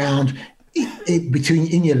running around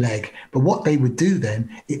in your leg. But what they would do then,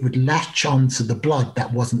 it would latch onto the blood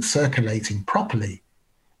that wasn't circulating properly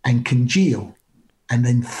and congeal and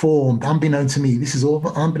then formed. Unbeknown to me, this is all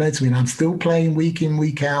unbeknown to me, and I'm still playing week in,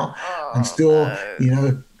 week out. I'm still,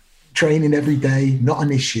 training every day, not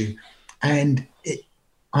an issue. And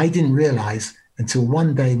I didn't realize until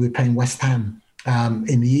one day we were playing West Ham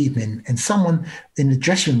in the evening, and someone in the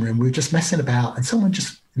dressing room, we were just messing about, and someone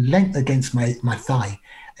just leant against my thigh.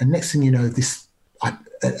 And next thing you know,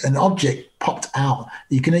 an object popped out.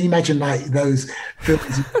 You can imagine like those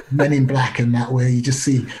films, Men in Black and that, where you just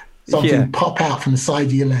see something pop out from the side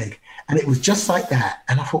of your leg. And it was just like that.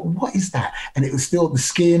 And I thought, what is that? And it was still the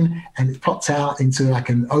skin, and it popped out into like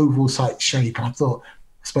an oval type shape. And I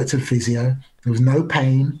spoke to the physio. There was no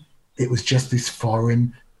pain. It was just this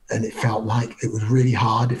foreign, and it felt like it was really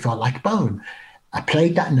hard. It felt like bone. I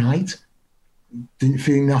played that night, didn't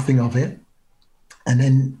feel nothing of it. And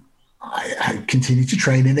then I continued to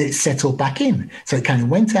train, and it settled back in. So it kind of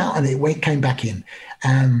went out and it came back in.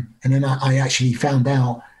 And then I actually found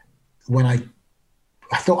out when I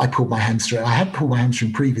thought I pulled my hamstring. I had pulled my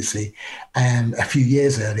hamstring previously a few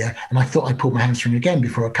years earlier, and I thought I pulled my hamstring again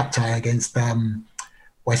before a cup tie against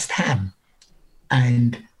West Ham.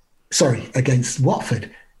 Against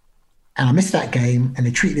Watford. And I missed that game, and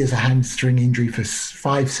they treated it as a hamstring injury for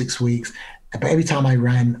 5-6 weeks. But every time I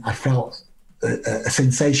ran, I felt a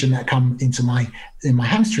sensation that come in my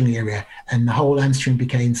hamstring area, and the whole hamstring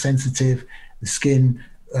became sensitive. The skin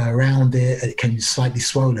around it became slightly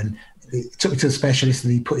swollen. It took me to a specialist,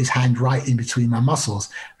 and he put his hand right in between my muscles,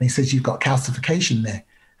 and he says, "You've got calcification there."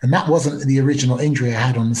 And that wasn't the original injury I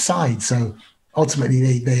had on the side. So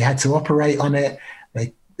ultimately, they had to operate on it.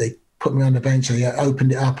 They put me on the bench. They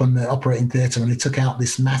opened it up on the operating theatre, and they took out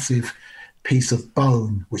this massive piece of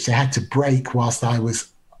bone, which they had to break whilst I was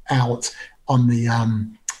out on the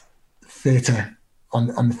theatre,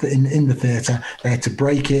 in the theatre. They had to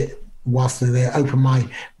break it whilst they opened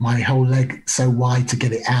my whole leg so wide to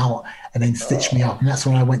get it out, and then stitch me up. And that's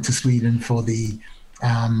when I went to Sweden for the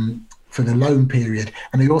loan period.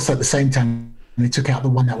 And they also, at the same time, they took out the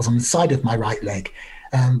one that was on the side of my right leg,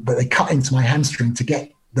 but they cut into my hamstring to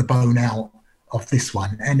get the bone out of this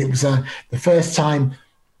one. And it was the first time.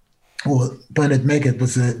 Well, Bernard Megard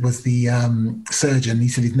was the surgeon. He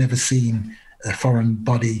said he'd never seen a foreign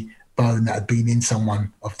body bone that had been in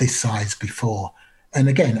someone of this size before. And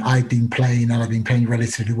again, I've been playing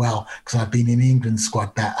relatively well because I've been in the England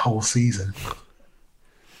squad that whole season.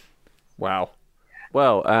 Wow.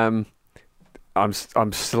 Well,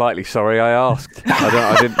 I'm slightly sorry I asked.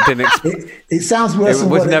 I didn't expect. It sounds worse. It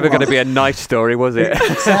was never going to be a nice story, was it?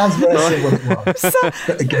 It sounds worse than what it was.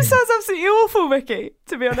 It sounds absolutely awful, Ricky,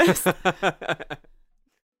 to be honest.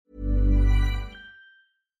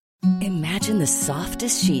 Imagine the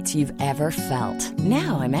softest sheets you've ever felt.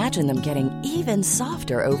 Now imagine them getting even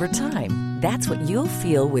softer over time. That's what you'll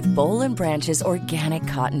feel with Boll & Branch's organic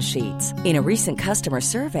cotton sheets. In a recent customer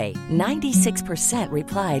survey, 96%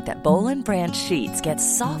 replied that Boll & Branch sheets get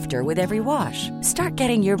softer with every wash. Start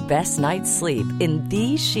getting your best night's sleep in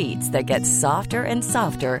these sheets that get softer and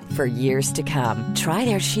softer for years to come. Try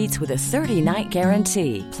their sheets with a 30-night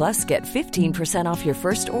guarantee. Plus, get 15% off your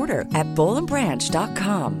first order at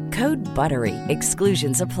bollandbranch.com. Code BUTTERY.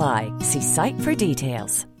 Exclusions apply. See site for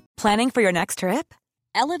details. Planning for your next trip?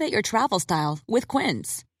 Elevate your travel style with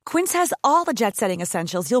Quince. Quince has all the jet-setting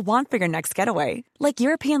essentials you'll want for your next getaway, like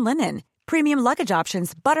European linen, premium luggage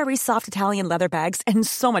options, buttery soft Italian leather bags, and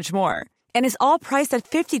so much more. And is all priced at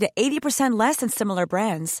 50 to 80% less than similar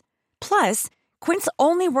brands. Plus, Quince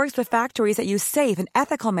only works with factories that use safe and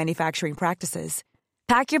ethical manufacturing practices.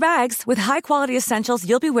 Pack your bags with high-quality essentials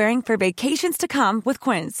you'll be wearing for vacations to come with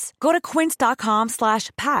Quince. Go to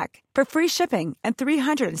quince.com/pack for free shipping and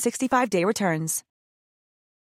 365-day returns.